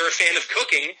 Like, if they're a fan of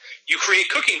cooking, you create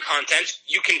cooking content,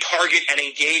 you can target and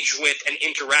engage with and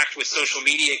interact with social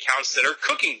media accounts that are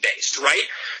cooking-based, right?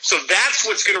 So that's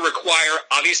what's going to require,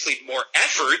 obviously, more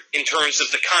effort in terms of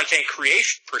the content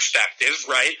creation perspective,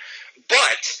 right?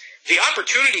 But the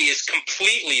opportunity is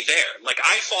completely there. Like,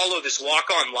 I follow this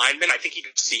walk-on lineman, I think he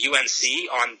goes to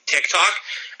UNC on TikTok,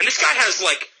 and this guy has,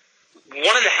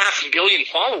 1.5 million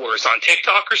followers on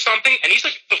TikTok or something, and he's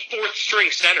like the fourth string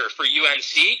center for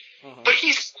UNC, but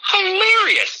he's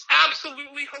hilarious,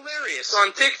 absolutely hilarious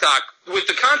on TikTok with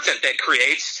the content that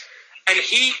creates, and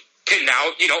he can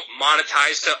now,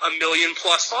 monetize to 1 million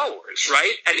plus followers,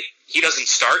 right? And he doesn't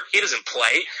start, he doesn't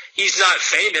play, he's not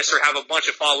famous or have a bunch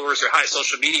of followers or high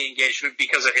social media engagement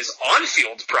because of his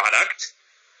on-field product.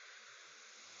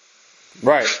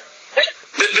 Right.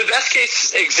 The best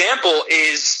case example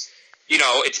is,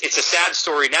 it's a sad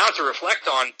story now to reflect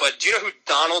on, but do you know who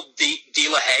Donald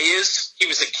DeLahaye is? He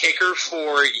was a kicker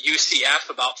for UCF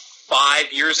about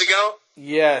 5 years ago.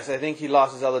 Yes, I think he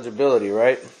lost his eligibility,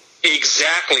 right?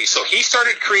 Exactly. So he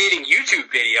started creating YouTube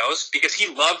videos because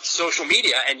he loved social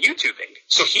media and YouTubing.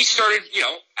 So he started,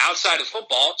 outside of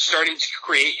football, starting to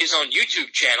create his own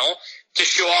YouTube channel to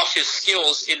show off his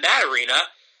skills in that arena.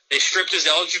 They stripped his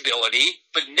eligibility,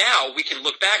 but now we can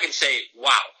look back and say,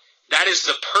 wow, that is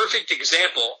the perfect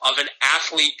example of an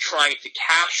athlete trying to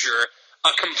capture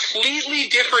a completely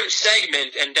different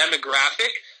segment and demographic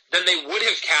than they would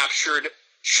have captured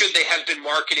should they have been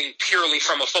marketing purely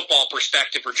from a football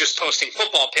perspective or just posting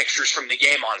football pictures from the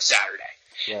game on Saturday.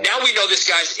 Right. Now we know this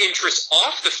guy's interests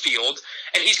off the field,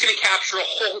 and he's going to capture a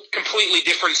whole completely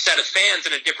different set of fans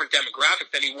and a different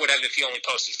demographic than he would have if he only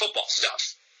posted football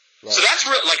stuff. Right. So that's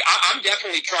real. I'm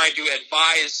definitely trying to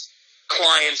advise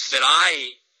clients that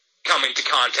I come into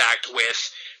contact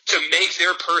with to make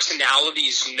their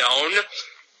personalities known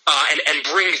and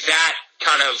bring that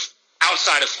kind of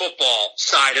outside of football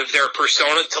side of their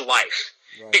persona to life.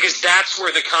 Right. Because that's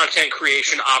where the content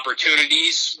creation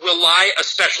opportunities will lie,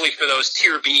 especially for those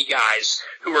tier B guys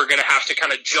who are going to have to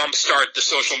kind of jumpstart the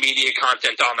social media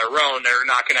content on their own. They're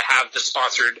not going to have the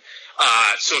sponsored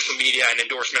social media and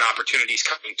endorsement opportunities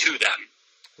coming to them.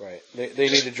 Right. They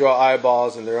need to draw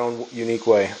eyeballs in their own unique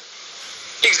way.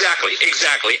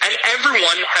 Exactly. And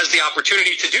everyone has the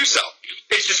opportunity to do so.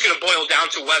 It's just going to boil down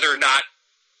to whether or not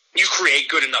you create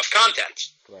good enough content.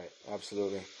 Right,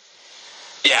 absolutely.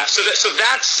 Yeah, so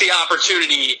that's the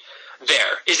opportunity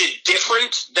there. Is it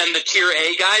different than the tier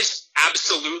A guys?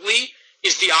 Absolutely.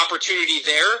 Is the opportunity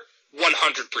there?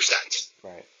 100%.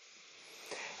 Right.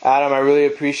 Adam, I really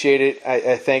appreciate it.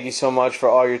 I thank you so much for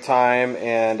all your time.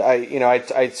 And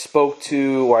I spoke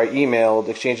to, or I emailed,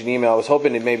 exchanged an email. I was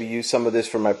hoping to maybe use some of this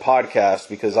for my podcast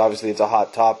because obviously it's a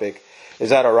hot topic. Is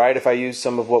that all right if I use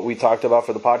some of what we talked about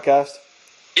for the podcast?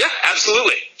 Yeah, absolutely.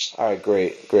 Absolutely. All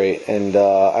right, great. And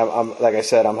I'm like I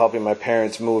said, I'm helping my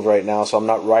parents move right now, so I'm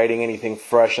not writing anything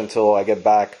fresh until I get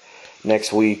back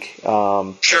next week.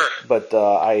 Sure. But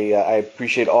I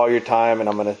appreciate all your time, and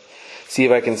I'm gonna see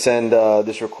if I can send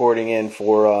this recording in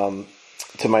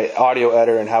to my audio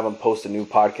editor and have them post a new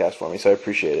podcast for me. So I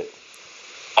appreciate it.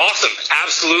 Awesome.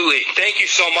 Absolutely. Thank you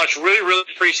so much. Really, really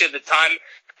appreciate the time.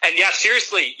 And yeah,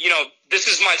 seriously, this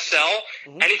is my cell.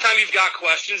 Mm-hmm. Anytime you've got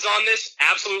questions on this,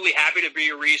 absolutely happy to be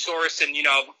a resource. And,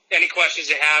 any questions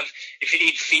you have, if you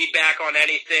need feedback on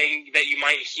anything that you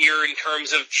might hear in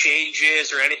terms of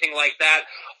changes or anything like that,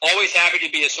 always happy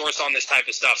to be a source on this type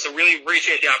of stuff. So really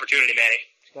appreciate the opportunity, Manny.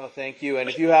 Well, thank you. And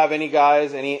if you have any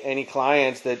guys, any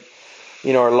clients that,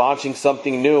 are launching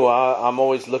something new, I'm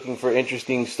always looking for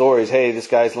interesting stories. Hey, this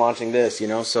guy's launching this,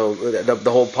 So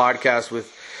the whole podcast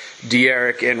with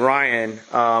De'Eric and Ryan,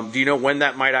 do you know when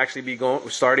that might actually be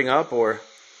starting up, or?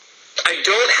 I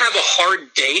don't have a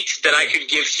hard date that I could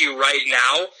give to you right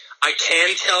now. I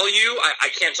can tell you, I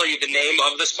can't tell you the name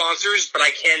of the sponsors, but I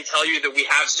can tell you that we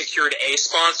have secured a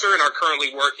sponsor and are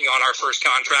currently working on our first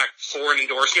contract for an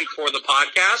endorsement for the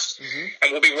podcast. Mm-hmm.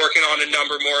 And we'll be working on a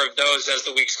number more of those as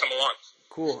the weeks come along.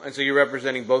 Cool. And so you're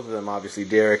representing both of them, obviously,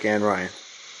 De'Eric and Ryan.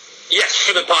 Yes,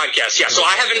 for the podcast. Yeah, so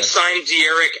I haven't signed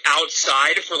De'Eric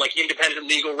outside for independent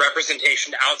legal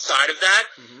representation outside of that,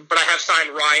 but I have signed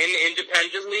Ryan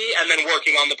independently and then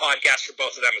working on the podcast for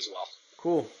both of them as well.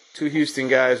 Cool. 2 Houston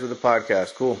guys with a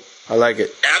podcast. Cool. I like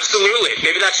it. Absolutely.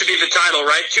 Maybe that should be the title,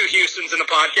 right? 2 Houstons in a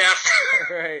podcast.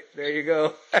 Right. There you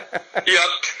go.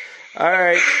 Yep. All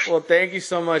right. Well, thank you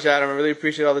so much, Adam. I really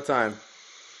appreciate all the time.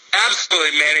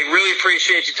 Absolutely, Manny. Really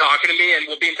appreciate you talking to me, and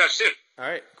we'll be in touch soon. All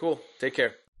right. Cool. Take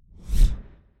care.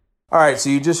 All right, so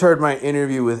you just heard my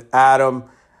interview with Adam.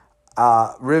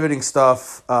 Riveting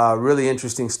stuff, really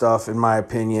interesting stuff in my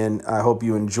opinion. I hope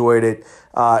you enjoyed it.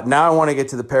 Now I want to get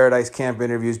to the Paradise Camp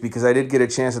interviews because I did get a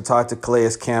chance to talk to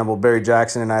Calais Campbell. Barry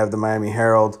Jackson and I of the Miami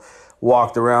Herald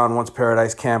walked around once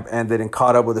Paradise Camp ended and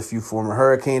caught up with a few former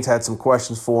Hurricanes, had some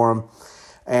questions for him.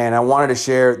 And I wanted to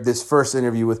share this first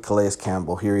interview with Calais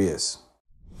Campbell. Here he is.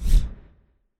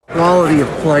 Quality of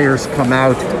players come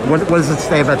out. What does it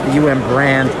say about the UM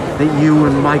brand that you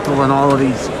and Michael and all of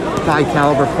these high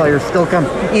caliber players still come,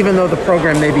 even though the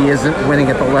program maybe isn't winning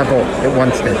at the level it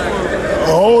once did?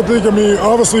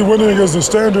 Obviously winning is the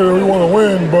standard and we want to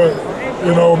win, but,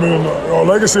 our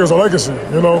legacy is a legacy,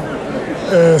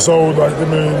 And so,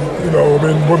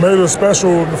 what made us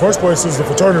special in the first place is the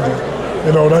fraternity,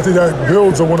 and I think that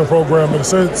builds a winning program in a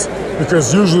sense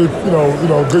because usually,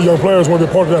 good young players want to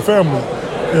be part of that family.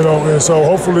 And so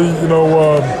hopefully,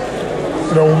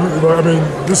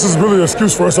 this is really an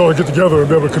excuse for us all to get together and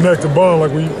be able to connect and bond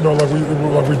like we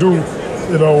do,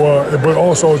 but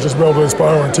also just be able to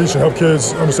inspire and teach and help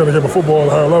kids understand the game of football at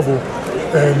a higher level.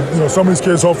 And, some of these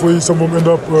kids, hopefully, some of them end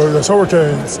up as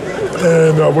Hurricanes.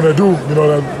 And when they do,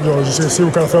 just see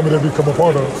what kind of family they become a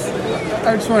part of.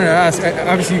 I just wanted to ask,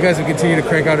 obviously you guys will continue to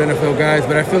crank out NFL guys,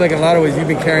 but I feel like in a lot of ways you've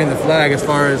been carrying the flag as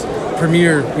far as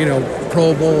premier,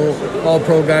 Pro Bowl,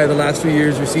 All-Pro guy the last 2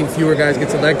 years. We've seen fewer guys get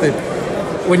selected.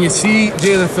 When you see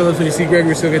Jalen Phillips, when you see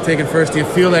Gregory still get taken first, do you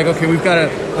feel like, okay, we've got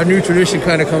a new tradition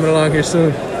kind of coming along here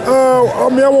soon?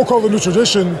 I won't call it a new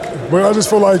tradition, but I just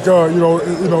feel like,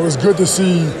 it's good to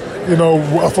see,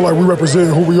 I feel like we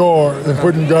represent who we are and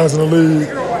putting guys in the league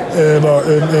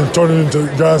and turning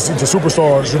guys into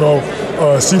superstars,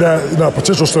 see that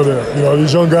potential still there.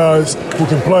 These young guys who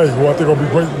can play, who I think will be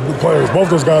great players. Both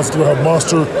those guys still have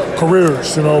monster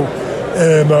careers, and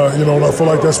I feel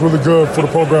like that's really good for the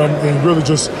program. And really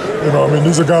just,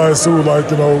 these are guys who, I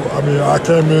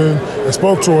came in and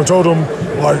spoke to and told them,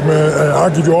 man, hey, I'll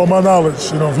give you all my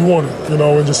knowledge, if you want it,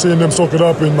 and just seeing them soak it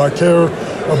up and care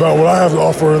about what I have to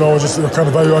offer, and just the kind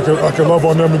of value I can love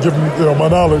on them and give them, my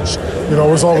knowledge.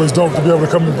 It's always dope to be able to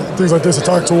come to things like this and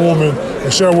talk to them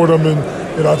and share with them,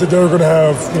 and I think they're going to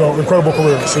have, incredible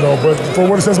careers, But for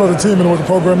what it says about the team and what the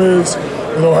program is,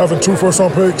 having 2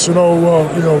 first-round picks, 2 D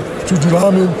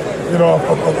linemen,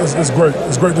 it's great.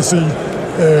 It's great to see,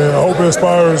 and I hope it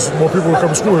inspires more people to come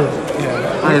to school here. Yeah.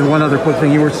 And one other quick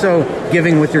thing, you were so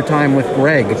giving with your time with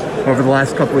Greg over the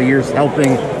last couple of years,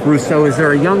 helping Rousseau. Is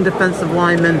there a young defensive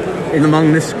lineman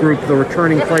among this group, the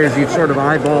returning players you've sort of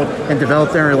eyeballed and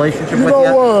developed their relationship with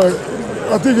yet?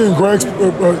 I think in Greg's,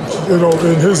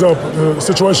 in his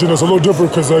situation, it's a little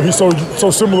different because he's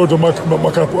so similar to my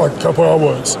player I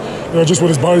was. Just with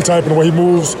his body type and the way he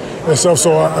moves and stuff.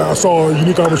 So I saw a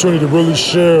unique opportunity to really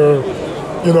share,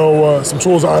 some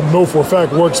tools I know for a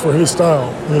fact works for his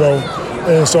style.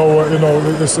 And so,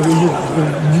 it's a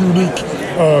unique,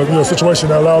 situation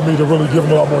that allowed me to really give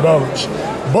them a lot more knowledge.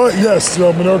 But yes, there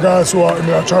are guys who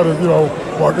I try to,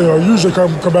 usually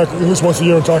come back at least once a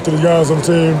year and talk to the guys on the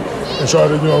team and try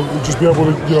to, just be able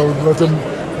to, let them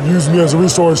use me as a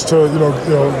resource to,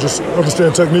 just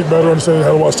understand technique better, understand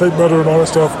how to watch tape better and all that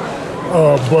stuff.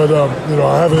 But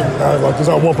there's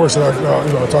not one person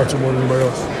I talk to more than anybody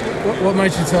else. What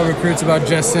might you tell recruits about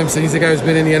Jess Simpson? He's a guy who's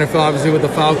been in the NFL, obviously, with the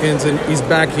Falcons, and he's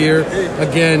back here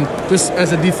again, just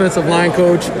as a defensive line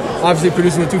coach, obviously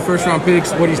producing the 2 first-round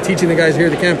picks, what he's teaching the guys here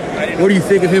at the camp. What do you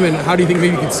think of him, and how do you think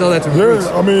maybe you can sell that to recruits?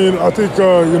 Yeah, I mean, I think, he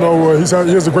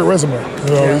has a great resume.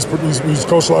 He's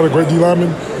coached a lot of great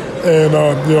D-linemen, and,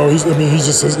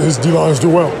 his D-lines do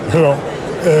well,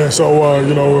 And so, I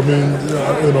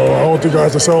don't think I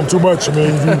have to sell them too much. I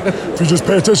mean, if you just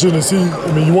pay attention and see,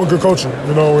 you want good coaching,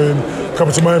 and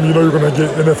coming to Miami, you're going to get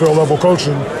NFL-level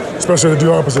coaching, especially in the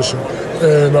D-line position.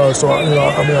 And I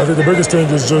think the biggest thing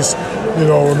is just,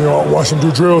 watch him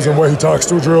do drills and the way he talks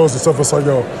through drills and stuff. It's like,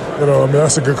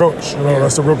 that's a good coach.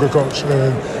 That's a real good coach.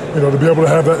 And, to be able to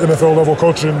have that NFL-level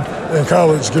coaching in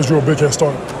college gives you a big head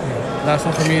start. Last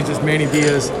one for me is just Manny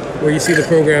Diaz, where you see the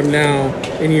program now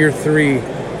in year 3.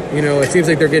 It seems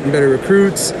like they're getting better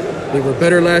recruits. They were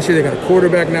better last year. They got a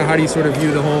quarterback now. How do you sort of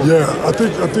view the whole? Yeah, I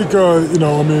think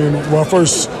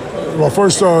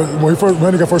when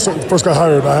Manny first got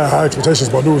hired, I had high expectations,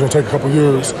 but I knew it was going to take a couple of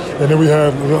years. And then we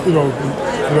had,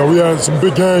 we had some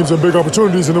big games and big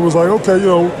opportunities, and it was like, okay,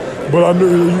 but I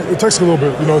knew it takes a little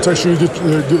bit. It takes you to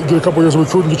get a couple of years of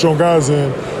recruiting, get your own guys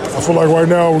in. I feel like right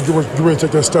now we're going to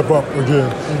take that step up again.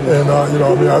 And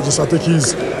I think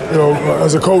he's,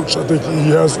 as a coach, I think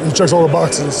he checks all the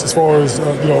boxes as far as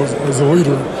as a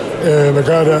leader and a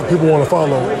guy that people want to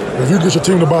follow. If you get your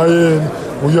team to buy in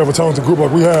when you have a talented group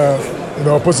like we have,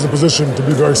 it puts us in a position to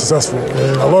be very successful.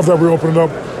 And I love that we're opening up,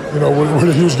 with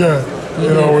a huge game.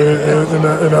 In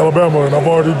Alabama, and I've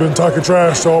already been talking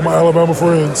trash to all my Alabama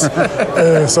friends,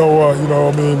 and so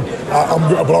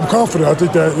I'm confident. I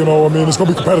think that it's going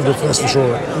to be competitive, that's for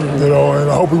sure. And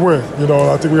I hope we win.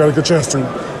 I think we got a good chance to.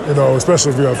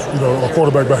 Especially if we have a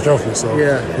quarterback back healthy. So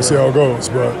we'll see how it goes.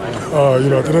 But at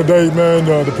the end of the day, man,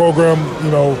 the program,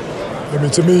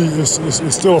 to me,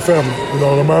 it's still a family.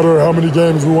 No matter how many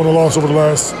games we won or lost over the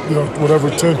last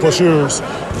 10 plus years,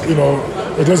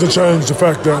 it doesn't change the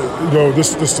fact that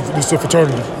this is a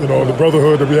fraternity. The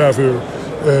brotherhood that we have here,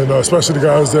 and especially the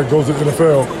guys that go to the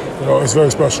NFL, it's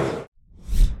very special.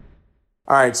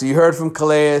 All right, so you heard from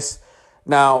Calais.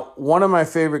 Now, one of my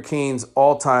favorite Canes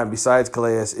all time, besides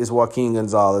Calais, is Joaquin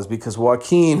Gonzalez, because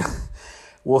Joaquin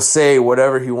will say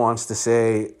whatever he wants to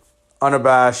say,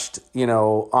 unabashed,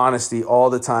 honesty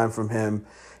all the time from him.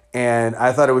 And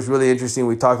I thought it was really interesting.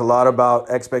 We talked a lot about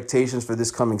expectations for this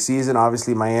coming season.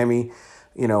 Obviously, Miami,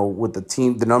 with the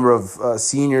team, the number of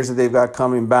seniors that they've got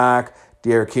coming back,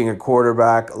 D'Eriq King at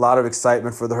quarterback, a lot of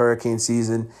excitement for the Hurricane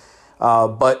season.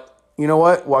 But you know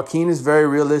what? Joaquin is very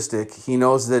realistic. He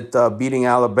knows that beating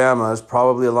Alabama is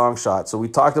probably a long shot. So we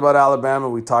talked about Alabama.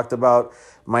 We talked about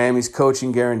Miami's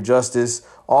coaching, Garin Justice,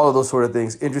 all of those sort of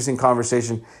things. Interesting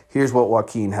conversation. Here's what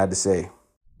Joaquin had to say.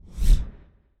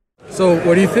 So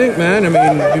what do you think, man? I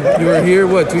mean, you were here,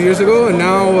 2 years ago, and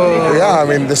now...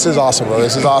 this is awesome, bro.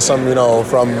 This is awesome,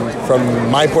 from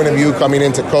my point of view, coming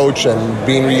into coach and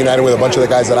being reunited with a bunch of the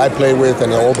guys that I played with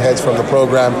and the old heads from the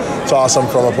program. It's awesome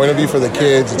from a point of view for the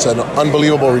kids. It's an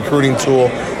unbelievable recruiting tool,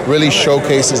 really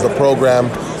showcases the program,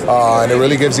 and it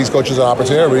really gives these coaches an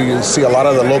opportunity where you see a lot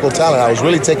of the local talent. I was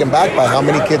really taken back by how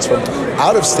many kids from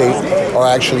out of state are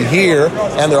actually here,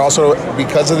 and they're also,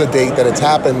 because of the date that it's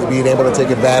happened, being able to take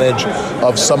advantage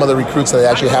of some of the recruits that they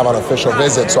actually have on official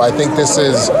visits. So I think this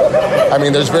is,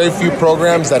 there's very few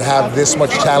programs that have this much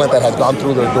talent that has gone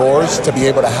through their doors to be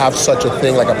able to have such a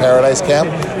thing like a Paradise Camp.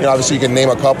 Obviously you can name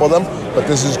a couple of them, but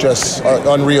this is just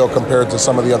unreal compared to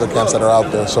some of the other camps that are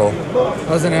out there. So I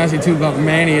was going to ask you too about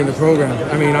Manny in the program.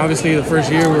 Obviously the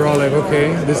first year we were all like,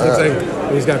 okay, this looks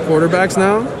like he's got quarterbacks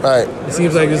now. Right. It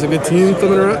seems like there's a good team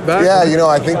coming back. Yeah,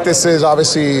 I think this is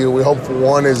obviously, we hope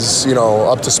one is,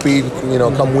 up to speed,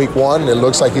 come week one. It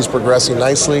looks like he's progressing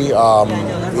nicely.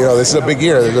 This is a big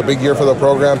year. There's a big year for the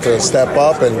program to step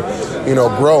up and,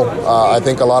 grow. I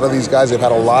think a lot of these guys, they've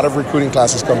had a lot of recruiting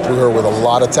classes come through here with a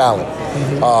lot of talent.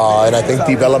 And I think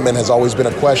development has always been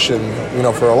a question,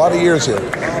 for a lot of years here.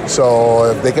 So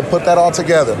if they can put that all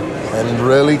together and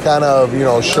really kind of,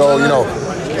 show,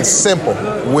 It's simple.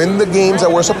 Win the games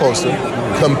that we're supposed to.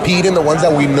 Compete in the ones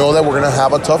that we know that we're going to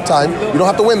have a tough time. You don't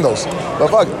have to win those. But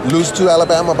fuck, lose to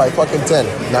Alabama by fucking 10.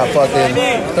 Not fucking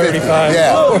 35.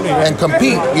 Yeah. And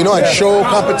compete, you know, and show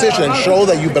competition and show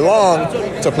that you belong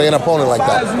to play an opponent like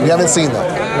that. We haven't seen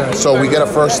that. So we get a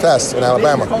first test in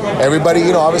Alabama. Everybody,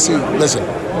 you know, obviously, listen,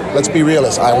 let's be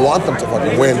realists. I want them to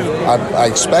fucking win. I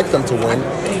expect them to win.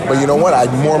 But you know what?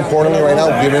 More importantly right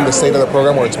now, given the state of the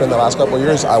program where it's been the last couple of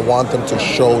years, I want them to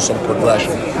show some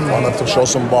progression. I want them to show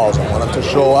some balls. I want them to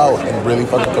show out and really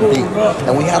fucking compete.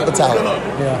 And we have the talent.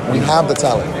 Yeah. We have the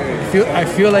talent. I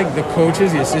feel like the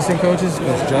coaches, the assistant coaches,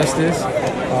 Coach Justice,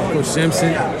 Coach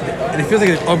Simpson, it feels like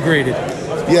it's upgraded.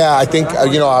 Yeah, I think,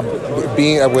 you know,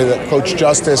 being with Coach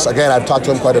Justice, again, I've talked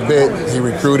to him quite a bit. He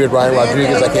recruited Ryan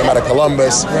Rodriguez. I came out of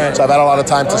Columbus. Right. So I've had a lot of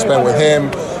time to spend with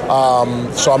him.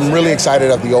 So I'm really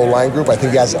excited at the O-line group. I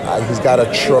think he's got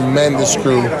a tremendous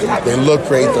crew. They look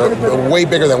great. They're way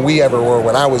bigger than we ever were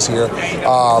when I was here.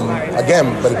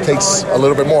 Again, but it takes a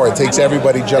little bit more. It takes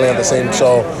everybody gelling at the same.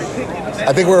 So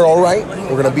I think we're all right.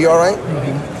 We're going to be all right.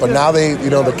 But now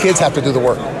the kids have to do the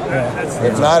work.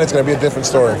 If not, it's going to be a different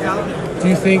story. Do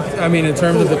you think, I mean, in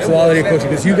terms of the quality of coaching,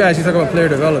 because you talk about player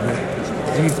development,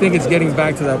 do you think it's getting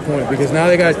back to that point? Because now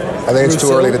they got I think it's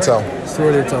too early to tell. It's too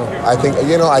early to tell. I think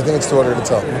it's too early to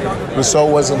tell. Rousseau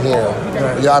wasn't here.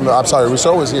 Right. Yeah, I'm sorry.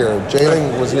 Rousseau was here.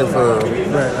 Jalen was here for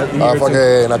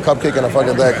fucking a cupcake and a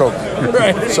fucking Diet Coke.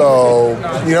 Right. So,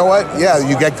 you know what? Yeah,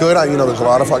 you get good. There's a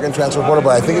lot of fucking transfer portal,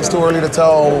 but I think it's too early to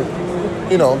tell,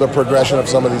 the progression of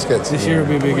some of these kids. This year will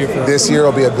be a big year for that. This year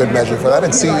will be a good measure for that.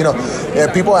 And see,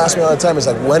 people ask me all the time, it's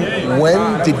like,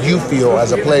 when did you feel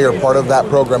as a player part of that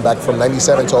program back from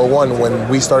 97 to 01 when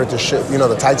we started to shift,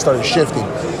 the tide started shifting?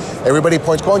 Everybody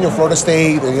points, Florida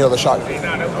State, and, the shot.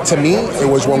 To me, it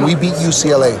was when we beat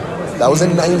UCLA. That was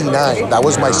in 99. That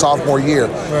was my sophomore year.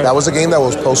 Right. That was a game that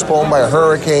was postponed by a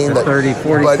hurricane. 30,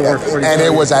 44, 45. And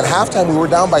it was at halftime. We were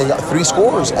down by 3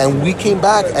 scores. And we came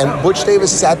back. And Butch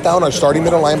Davis sat down, our starting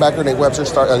middle linebacker, Nate Webster,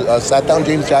 sat down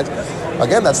James Jackson.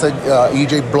 Again, that's the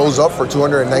EJ blows up for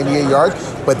 298 yards.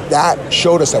 But that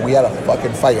showed us that we had a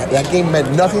fucking fight. That game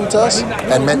meant nothing to us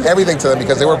and meant everything to them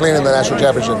because they were playing in the national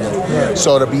championship game. Right.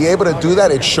 So to be able to do that,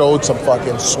 it showed some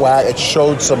fucking swag. It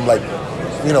showed some,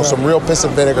 some real piss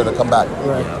and vinegar to come back.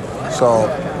 Right. So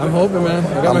I'm hoping,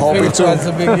 man. I'm hoping too. It's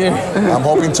a big year. I'm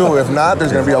hoping too. If not,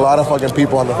 there's going to be a lot of fucking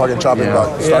people on the fucking chopping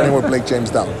block, starting with Blake James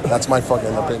down. That's my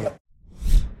fucking opinion.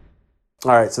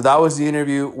 All right, so that was the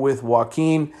interview with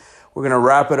Joaquin. We're going to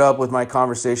wrap it up with my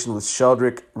conversation with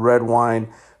Sheldrick Redwine,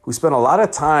 who spent a lot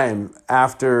of time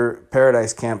after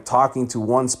Paradise Camp talking to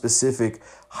one specific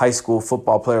high school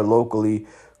football player locally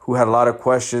who had a lot of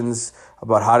questions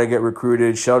about how to get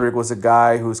recruited. Sheldrick was a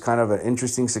guy who's kind of an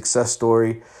interesting success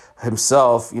story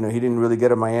himself. He didn't really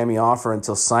get a Miami offer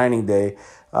until signing day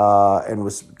and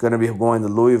was going to be going to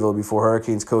Louisville before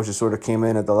Hurricanes coaches sort of came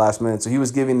in at the last minute. So he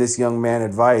was giving this young man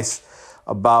advice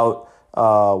about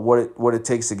what it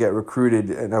takes to get recruited.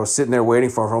 And I was sitting there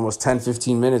waiting for almost 10,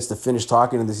 15 minutes to finish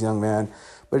talking to this young man.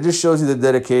 But it just shows you the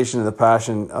dedication and the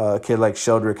passion a kid like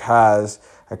Sheldrick has.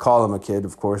 I call him a kid,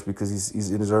 of course, because he's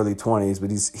in his early 20s, but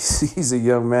he's a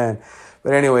young man.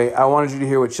 But anyway, I wanted you to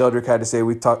hear what Sheldrick had to say.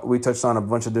 We touched on a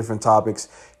bunch of different topics.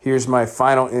 Here's my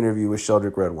final interview with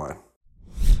Sheldrick Redwine.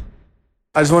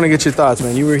 I just want to get your thoughts,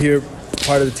 man. You were here,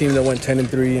 part of the team that went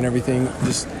 10-3 and everything.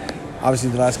 Just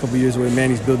obviously the last couple of years where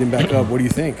Manny's building back up. What do you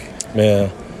think?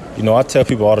 Man, I tell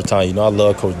people all the time, I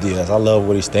love Coach Diaz. I love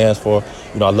what he stands for.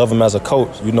 I love him as a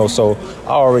coach, so I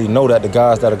already know that the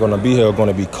guys that are going to be here are going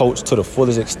to be coached to the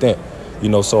fullest extent.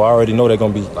 So I already know they're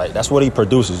going to be, that's what he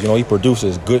produces. He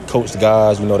produces good coached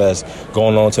guys, that's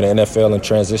going on to the NFL and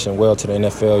transition well to the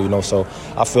NFL, So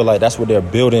I feel like that's what they're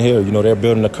building here. They're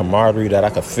building a camaraderie that I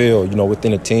could feel,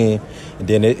 within the team. And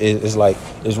then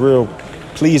it's real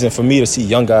pleasing for me to see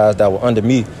young guys that were under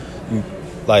me,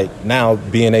 now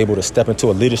being able to step into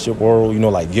a leadership world,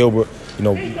 like Gilbert,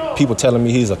 people telling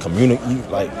me he's a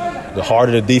the heart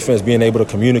of the defense, being able to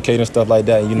communicate and stuff like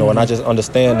that, and I just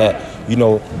understand that,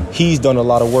 he's done a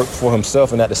lot of work for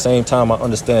himself, and at the same time I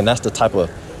understand that's the type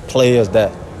of players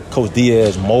that Coach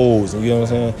Diaz molds, you know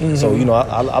what I'm saying? Mm-hmm. So,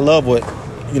 I love what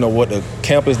the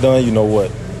camp has done, what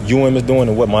UM is doing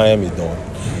and what Miami is doing.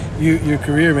 Your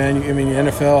career, man. Your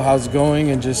NFL. How's it going?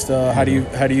 And just how do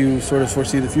you sort of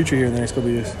foresee the future here in the next couple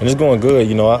of years? And it's going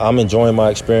good. I'm enjoying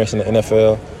my experience in the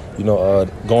NFL.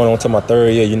 Going on to my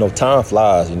 3rd year. Time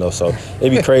flies. So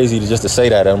it'd be crazy to say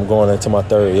that I'm going into my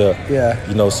 3rd year.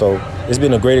 Yeah. So it's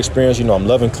been a great experience. I'm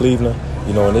loving Cleveland.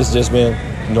 And it's just been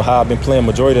you know, how I've been playing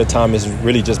majority of the time is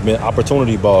really just been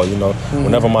opportunity ball, you know.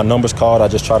 Whenever my number's called, I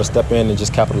just try to step in and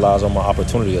just capitalize on my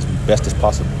opportunity as best as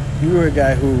possible. You were a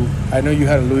guy who, I know you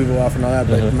had a Louisville offer and all that,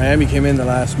 but Miami came in the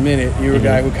last minute. You were a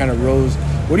guy who kind of rose.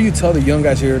 What do you tell the young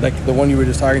guys here, like the one you were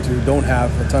just talking to, who don't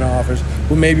have a ton of offers,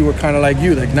 who maybe were kind of like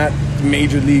you, like not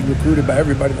major league recruited by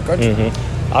everybody in the country?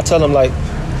 I tell them, like,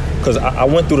 because I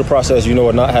went through the process, you know,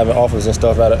 of not having offers and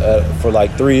stuff for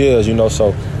like 3 years, you know,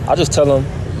 so I just tell them,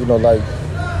 you know, like,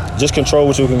 just control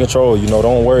what you can control, you know,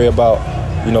 don't worry about,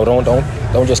 you know,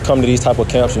 don't just come to these type of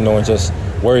camps, you know, and just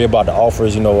worry about the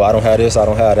offers, you know, I don't have this, I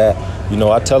don't have that. You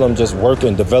know, I tell them just work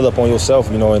and develop on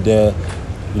yourself, you know, and then,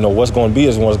 you know, what's going to be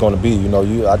is what's going to be. You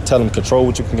know, I tell them control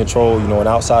what you can control, you know, and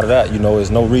outside of that, you know,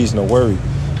 there's no reason to worry.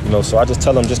 You know, so I just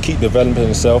tell him just keep developing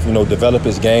himself, you know, develop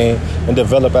his game and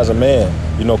develop as a man,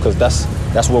 you know, because that's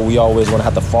what we always want to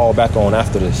have to fall back on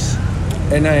after this.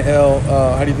 NIL,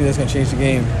 how do you think that's going to change the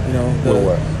game? You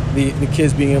know, the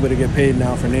kids being able to get paid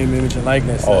now for name, image, and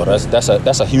likeness. Oh,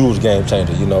 that's a huge game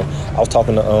changer, you know. I was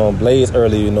talking to Blaze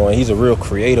earlier, you know, and he's a real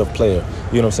creative player,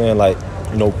 you know what I'm saying? Like,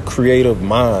 you know, creative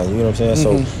mind, you know what I'm saying?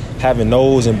 So having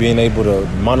those and being able to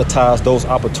monetize those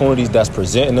opportunities that's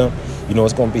presenting them, you know,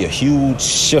 it's going to be a huge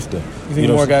shifter. You think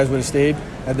more guys would have stayed?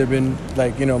 Had there been,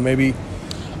 like, you know, maybe...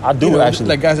 I do, actually.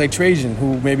 Like guys like Trajan,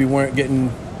 who maybe weren't getting,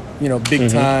 you know,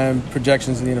 big-time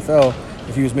projections in the NFL.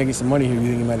 If he was making some money here, you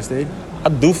think he might have stayed? I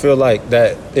do feel like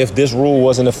that if this rule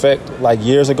was in effect, like,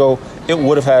 years ago, it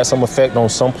would have had some effect on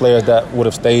some players that would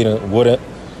have stayed and wouldn't.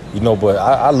 You know, but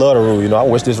I love the rule. You know, I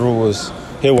wish this rule was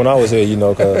here when I was here, you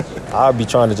know, because I'd be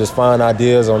trying to just find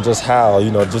ideas on just how,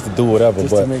 you know, just to do whatever.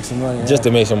 Just to make some money. Just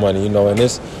to make some money, you know, and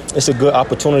it's a good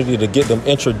opportunity to get them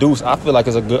introduced. I feel like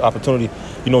it's a good opportunity,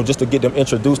 you know, just to get them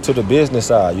introduced to the business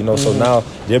side, you know. So now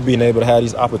they're being able to have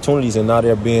these opportunities, and now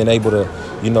they're being able to,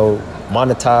 you know,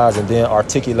 monetize and then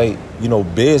articulate, you know,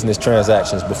 business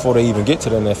transactions before they even get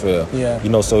to the NFL. Yeah. You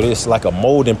know, so it's like a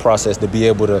molding process to be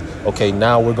able to, okay,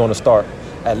 now we're going to start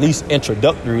at least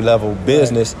introductory level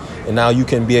business, and now you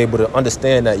can be able to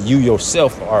understand that you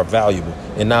yourself are valuable,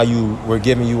 and now we're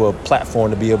giving you a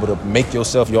platform to be able to make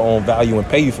yourself your own value and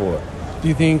pay you for it. Do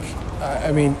you think,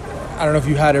 I mean, I don't know if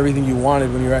you had everything you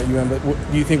wanted when you were at UM, but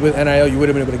do you think with NIL you would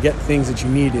have been able to get things that you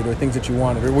needed or things that you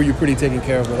wanted, or were you pretty taken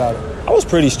care of without it? I was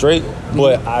pretty straight,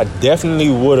 but I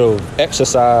definitely would have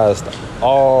exercised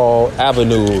all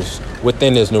avenues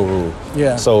within this new rule.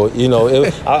 Yeah. So, you know,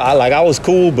 I was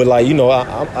cool, but, like, you know,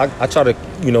 I try to,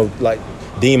 you know, like,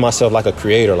 deem myself like a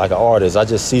creator, like an artist. I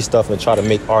just see stuff and try to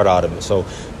make art out of it. So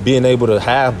being able to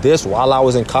have this while I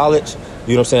was in college,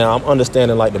 you know what I'm saying, I'm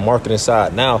understanding, like, the marketing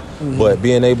side now, but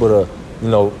being able to, you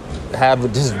know,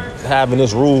 having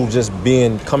this rule just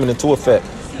coming into effect,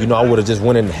 you know, I would have just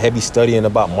went in heavy studying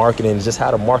about marketing and just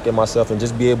how to market myself and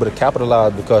just be able to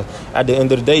capitalize, because at the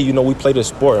end of the day, you know, we play this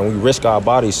sport and we risk our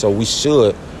bodies, so we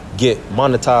should get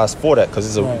monetized for that,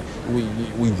 because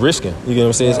we risking. You know what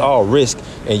I'm saying? It's all risk,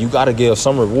 and you got to give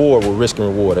some reward with risk and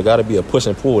reward. It got to be a push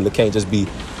and pull. It can't just be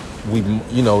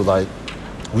you know, like,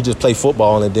 we just play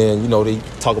football and then, you know, they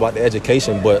talk about the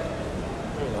education, but,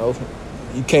 you know,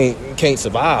 you can't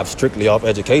survive strictly off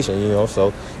education, you know.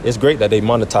 So it's great that they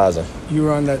monetize them. You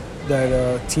were on that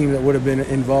team that would have been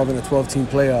involved in a 12-team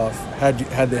playoff had they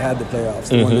had the playoffs,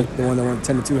 the one that went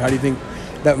 10-2. How do you think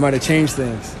that might have changed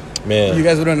things? Man, you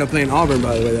guys would end up playing Auburn,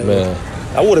 by the way.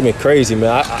 That would have been crazy,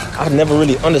 man. I never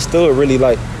really understood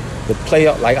like the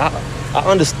playoff. Like I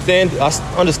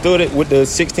understood it with the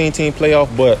 16-team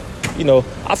playoff, but, you know,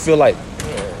 I feel like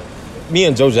me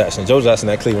and Joe Jackson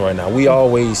at Cleveland right now, we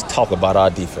always talk about our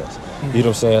defense. You know what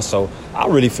I'm saying? So I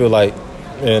really feel like,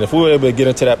 man, if we were able to get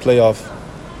into that playoff,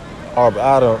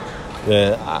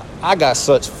 I got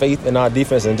such faith in our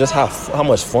defense and just how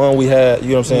much fun we had.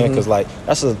 You know what I'm saying? Because, like,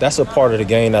 that's a part of the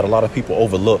game that a lot of people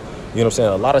overlook. You know what I'm saying?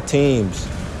 A lot of teams,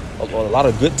 a lot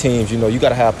of good teams, you know, you got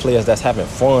to have players that's having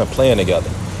fun playing together.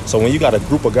 So when you got a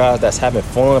group of guys that's having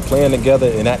fun playing together,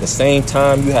 and at the same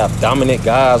time you have dominant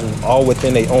guys all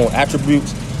within their own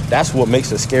attributes, that's what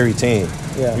makes a scary team.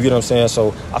 Yeah. You get what I'm saying?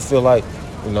 So I feel like,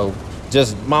 you know,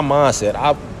 just my mindset,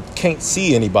 I can't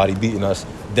see anybody beating us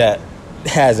that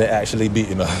hasn't actually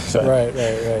beaten us. Right.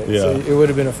 Yeah. So it would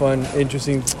have been a fun,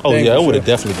 interesting thing. Oh, yeah, it would have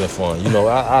definitely been fun. You know,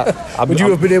 would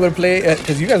you have been able to play,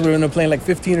 because you guys would have ended up playing like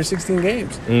 15 or 16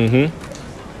 games.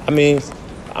 I mean,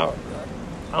 I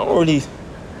don't really...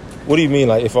 What do you mean,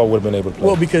 like, if I would have been able to play?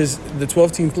 Well, because the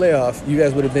 12-team playoff, you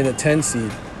guys would have been a 10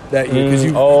 seed that year. Because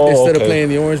instead of playing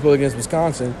the Orange Bowl against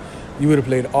Wisconsin, you would have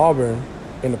played Auburn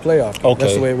in the playoff. Okay.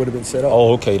 That's the way it would have been set up.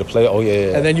 Oh, okay,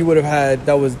 yeah. And then you would have had,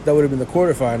 that would have been the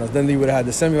quarterfinals. Then you would have had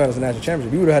the semifinals and national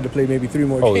championship. You would have had to play maybe 3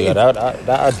 more games. Oh, yeah, that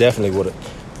I definitely would have.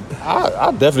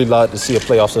 I definitely like to see a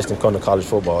playoff system come to college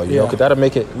football, you know, because that'll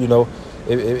make it, you know,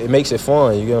 it makes it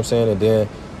fun, you get what I'm saying? And then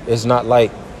it's not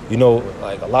like, you know,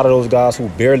 like a lot of those guys who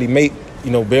barely make, you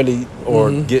know,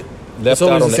 get left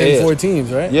out on the edge. It's always the same 4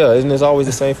 teams, right? Yeah, and it's always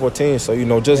the same 4 teams. So, you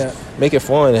know, just make it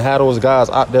fun and have those guys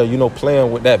out there, you know,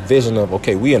 playing with that vision of,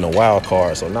 okay, we in the wild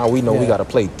card. So now we know we got to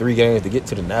play 3 games to get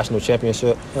to the national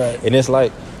championship. Right. And it's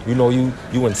like, you know, you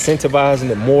incentivizing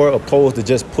it more opposed to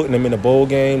just putting them in a bowl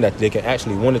game that they can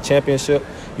actually win the championship,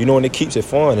 you know, and it keeps it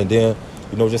fun. And then,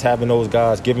 you know, just having those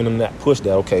guys, giving them that push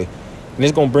that, okay, and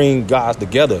it's going to bring guys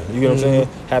together. You know what I'm saying?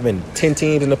 Having 10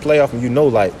 teams in the playoff and, you know,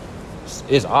 like,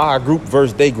 it's our group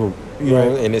versus their group, you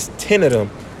know, and it's 10 of them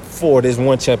for this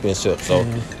one championship. So,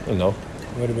 you know.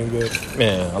 Would have been good.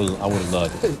 Man, I would have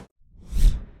loved it.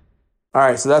 All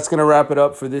right, so that's going to wrap it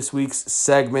up for this week's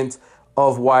segment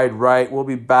of Wide Right. We'll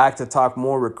be back to talk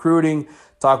more recruiting,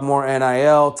 talk more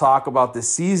NIL, talk about the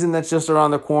season that's just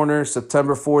around the corner,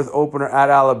 September 4th opener at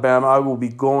Alabama. I will be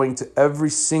going to every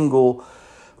single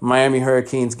Miami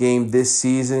Hurricanes game this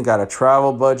season. Got a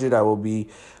travel budget. I will be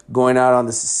going out on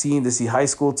the scene to see high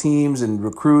school teams and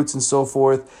recruits and so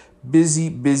forth.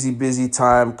 Busy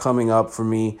time coming up for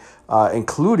me,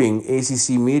 including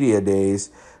ACC Media Days,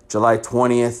 July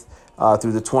 20th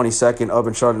through the 22nd up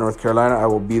in Charlotte, North Carolina. I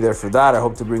will be there for that. I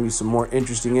hope to bring you some more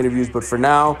interesting interviews. But for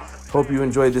now, hope you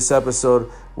enjoyed this episode.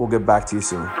 We'll get back to you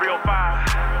soon.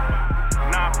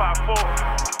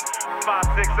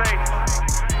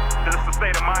 305-954-568. This is the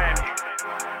state of Miami.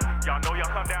 Y'all know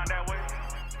y'all come down that way.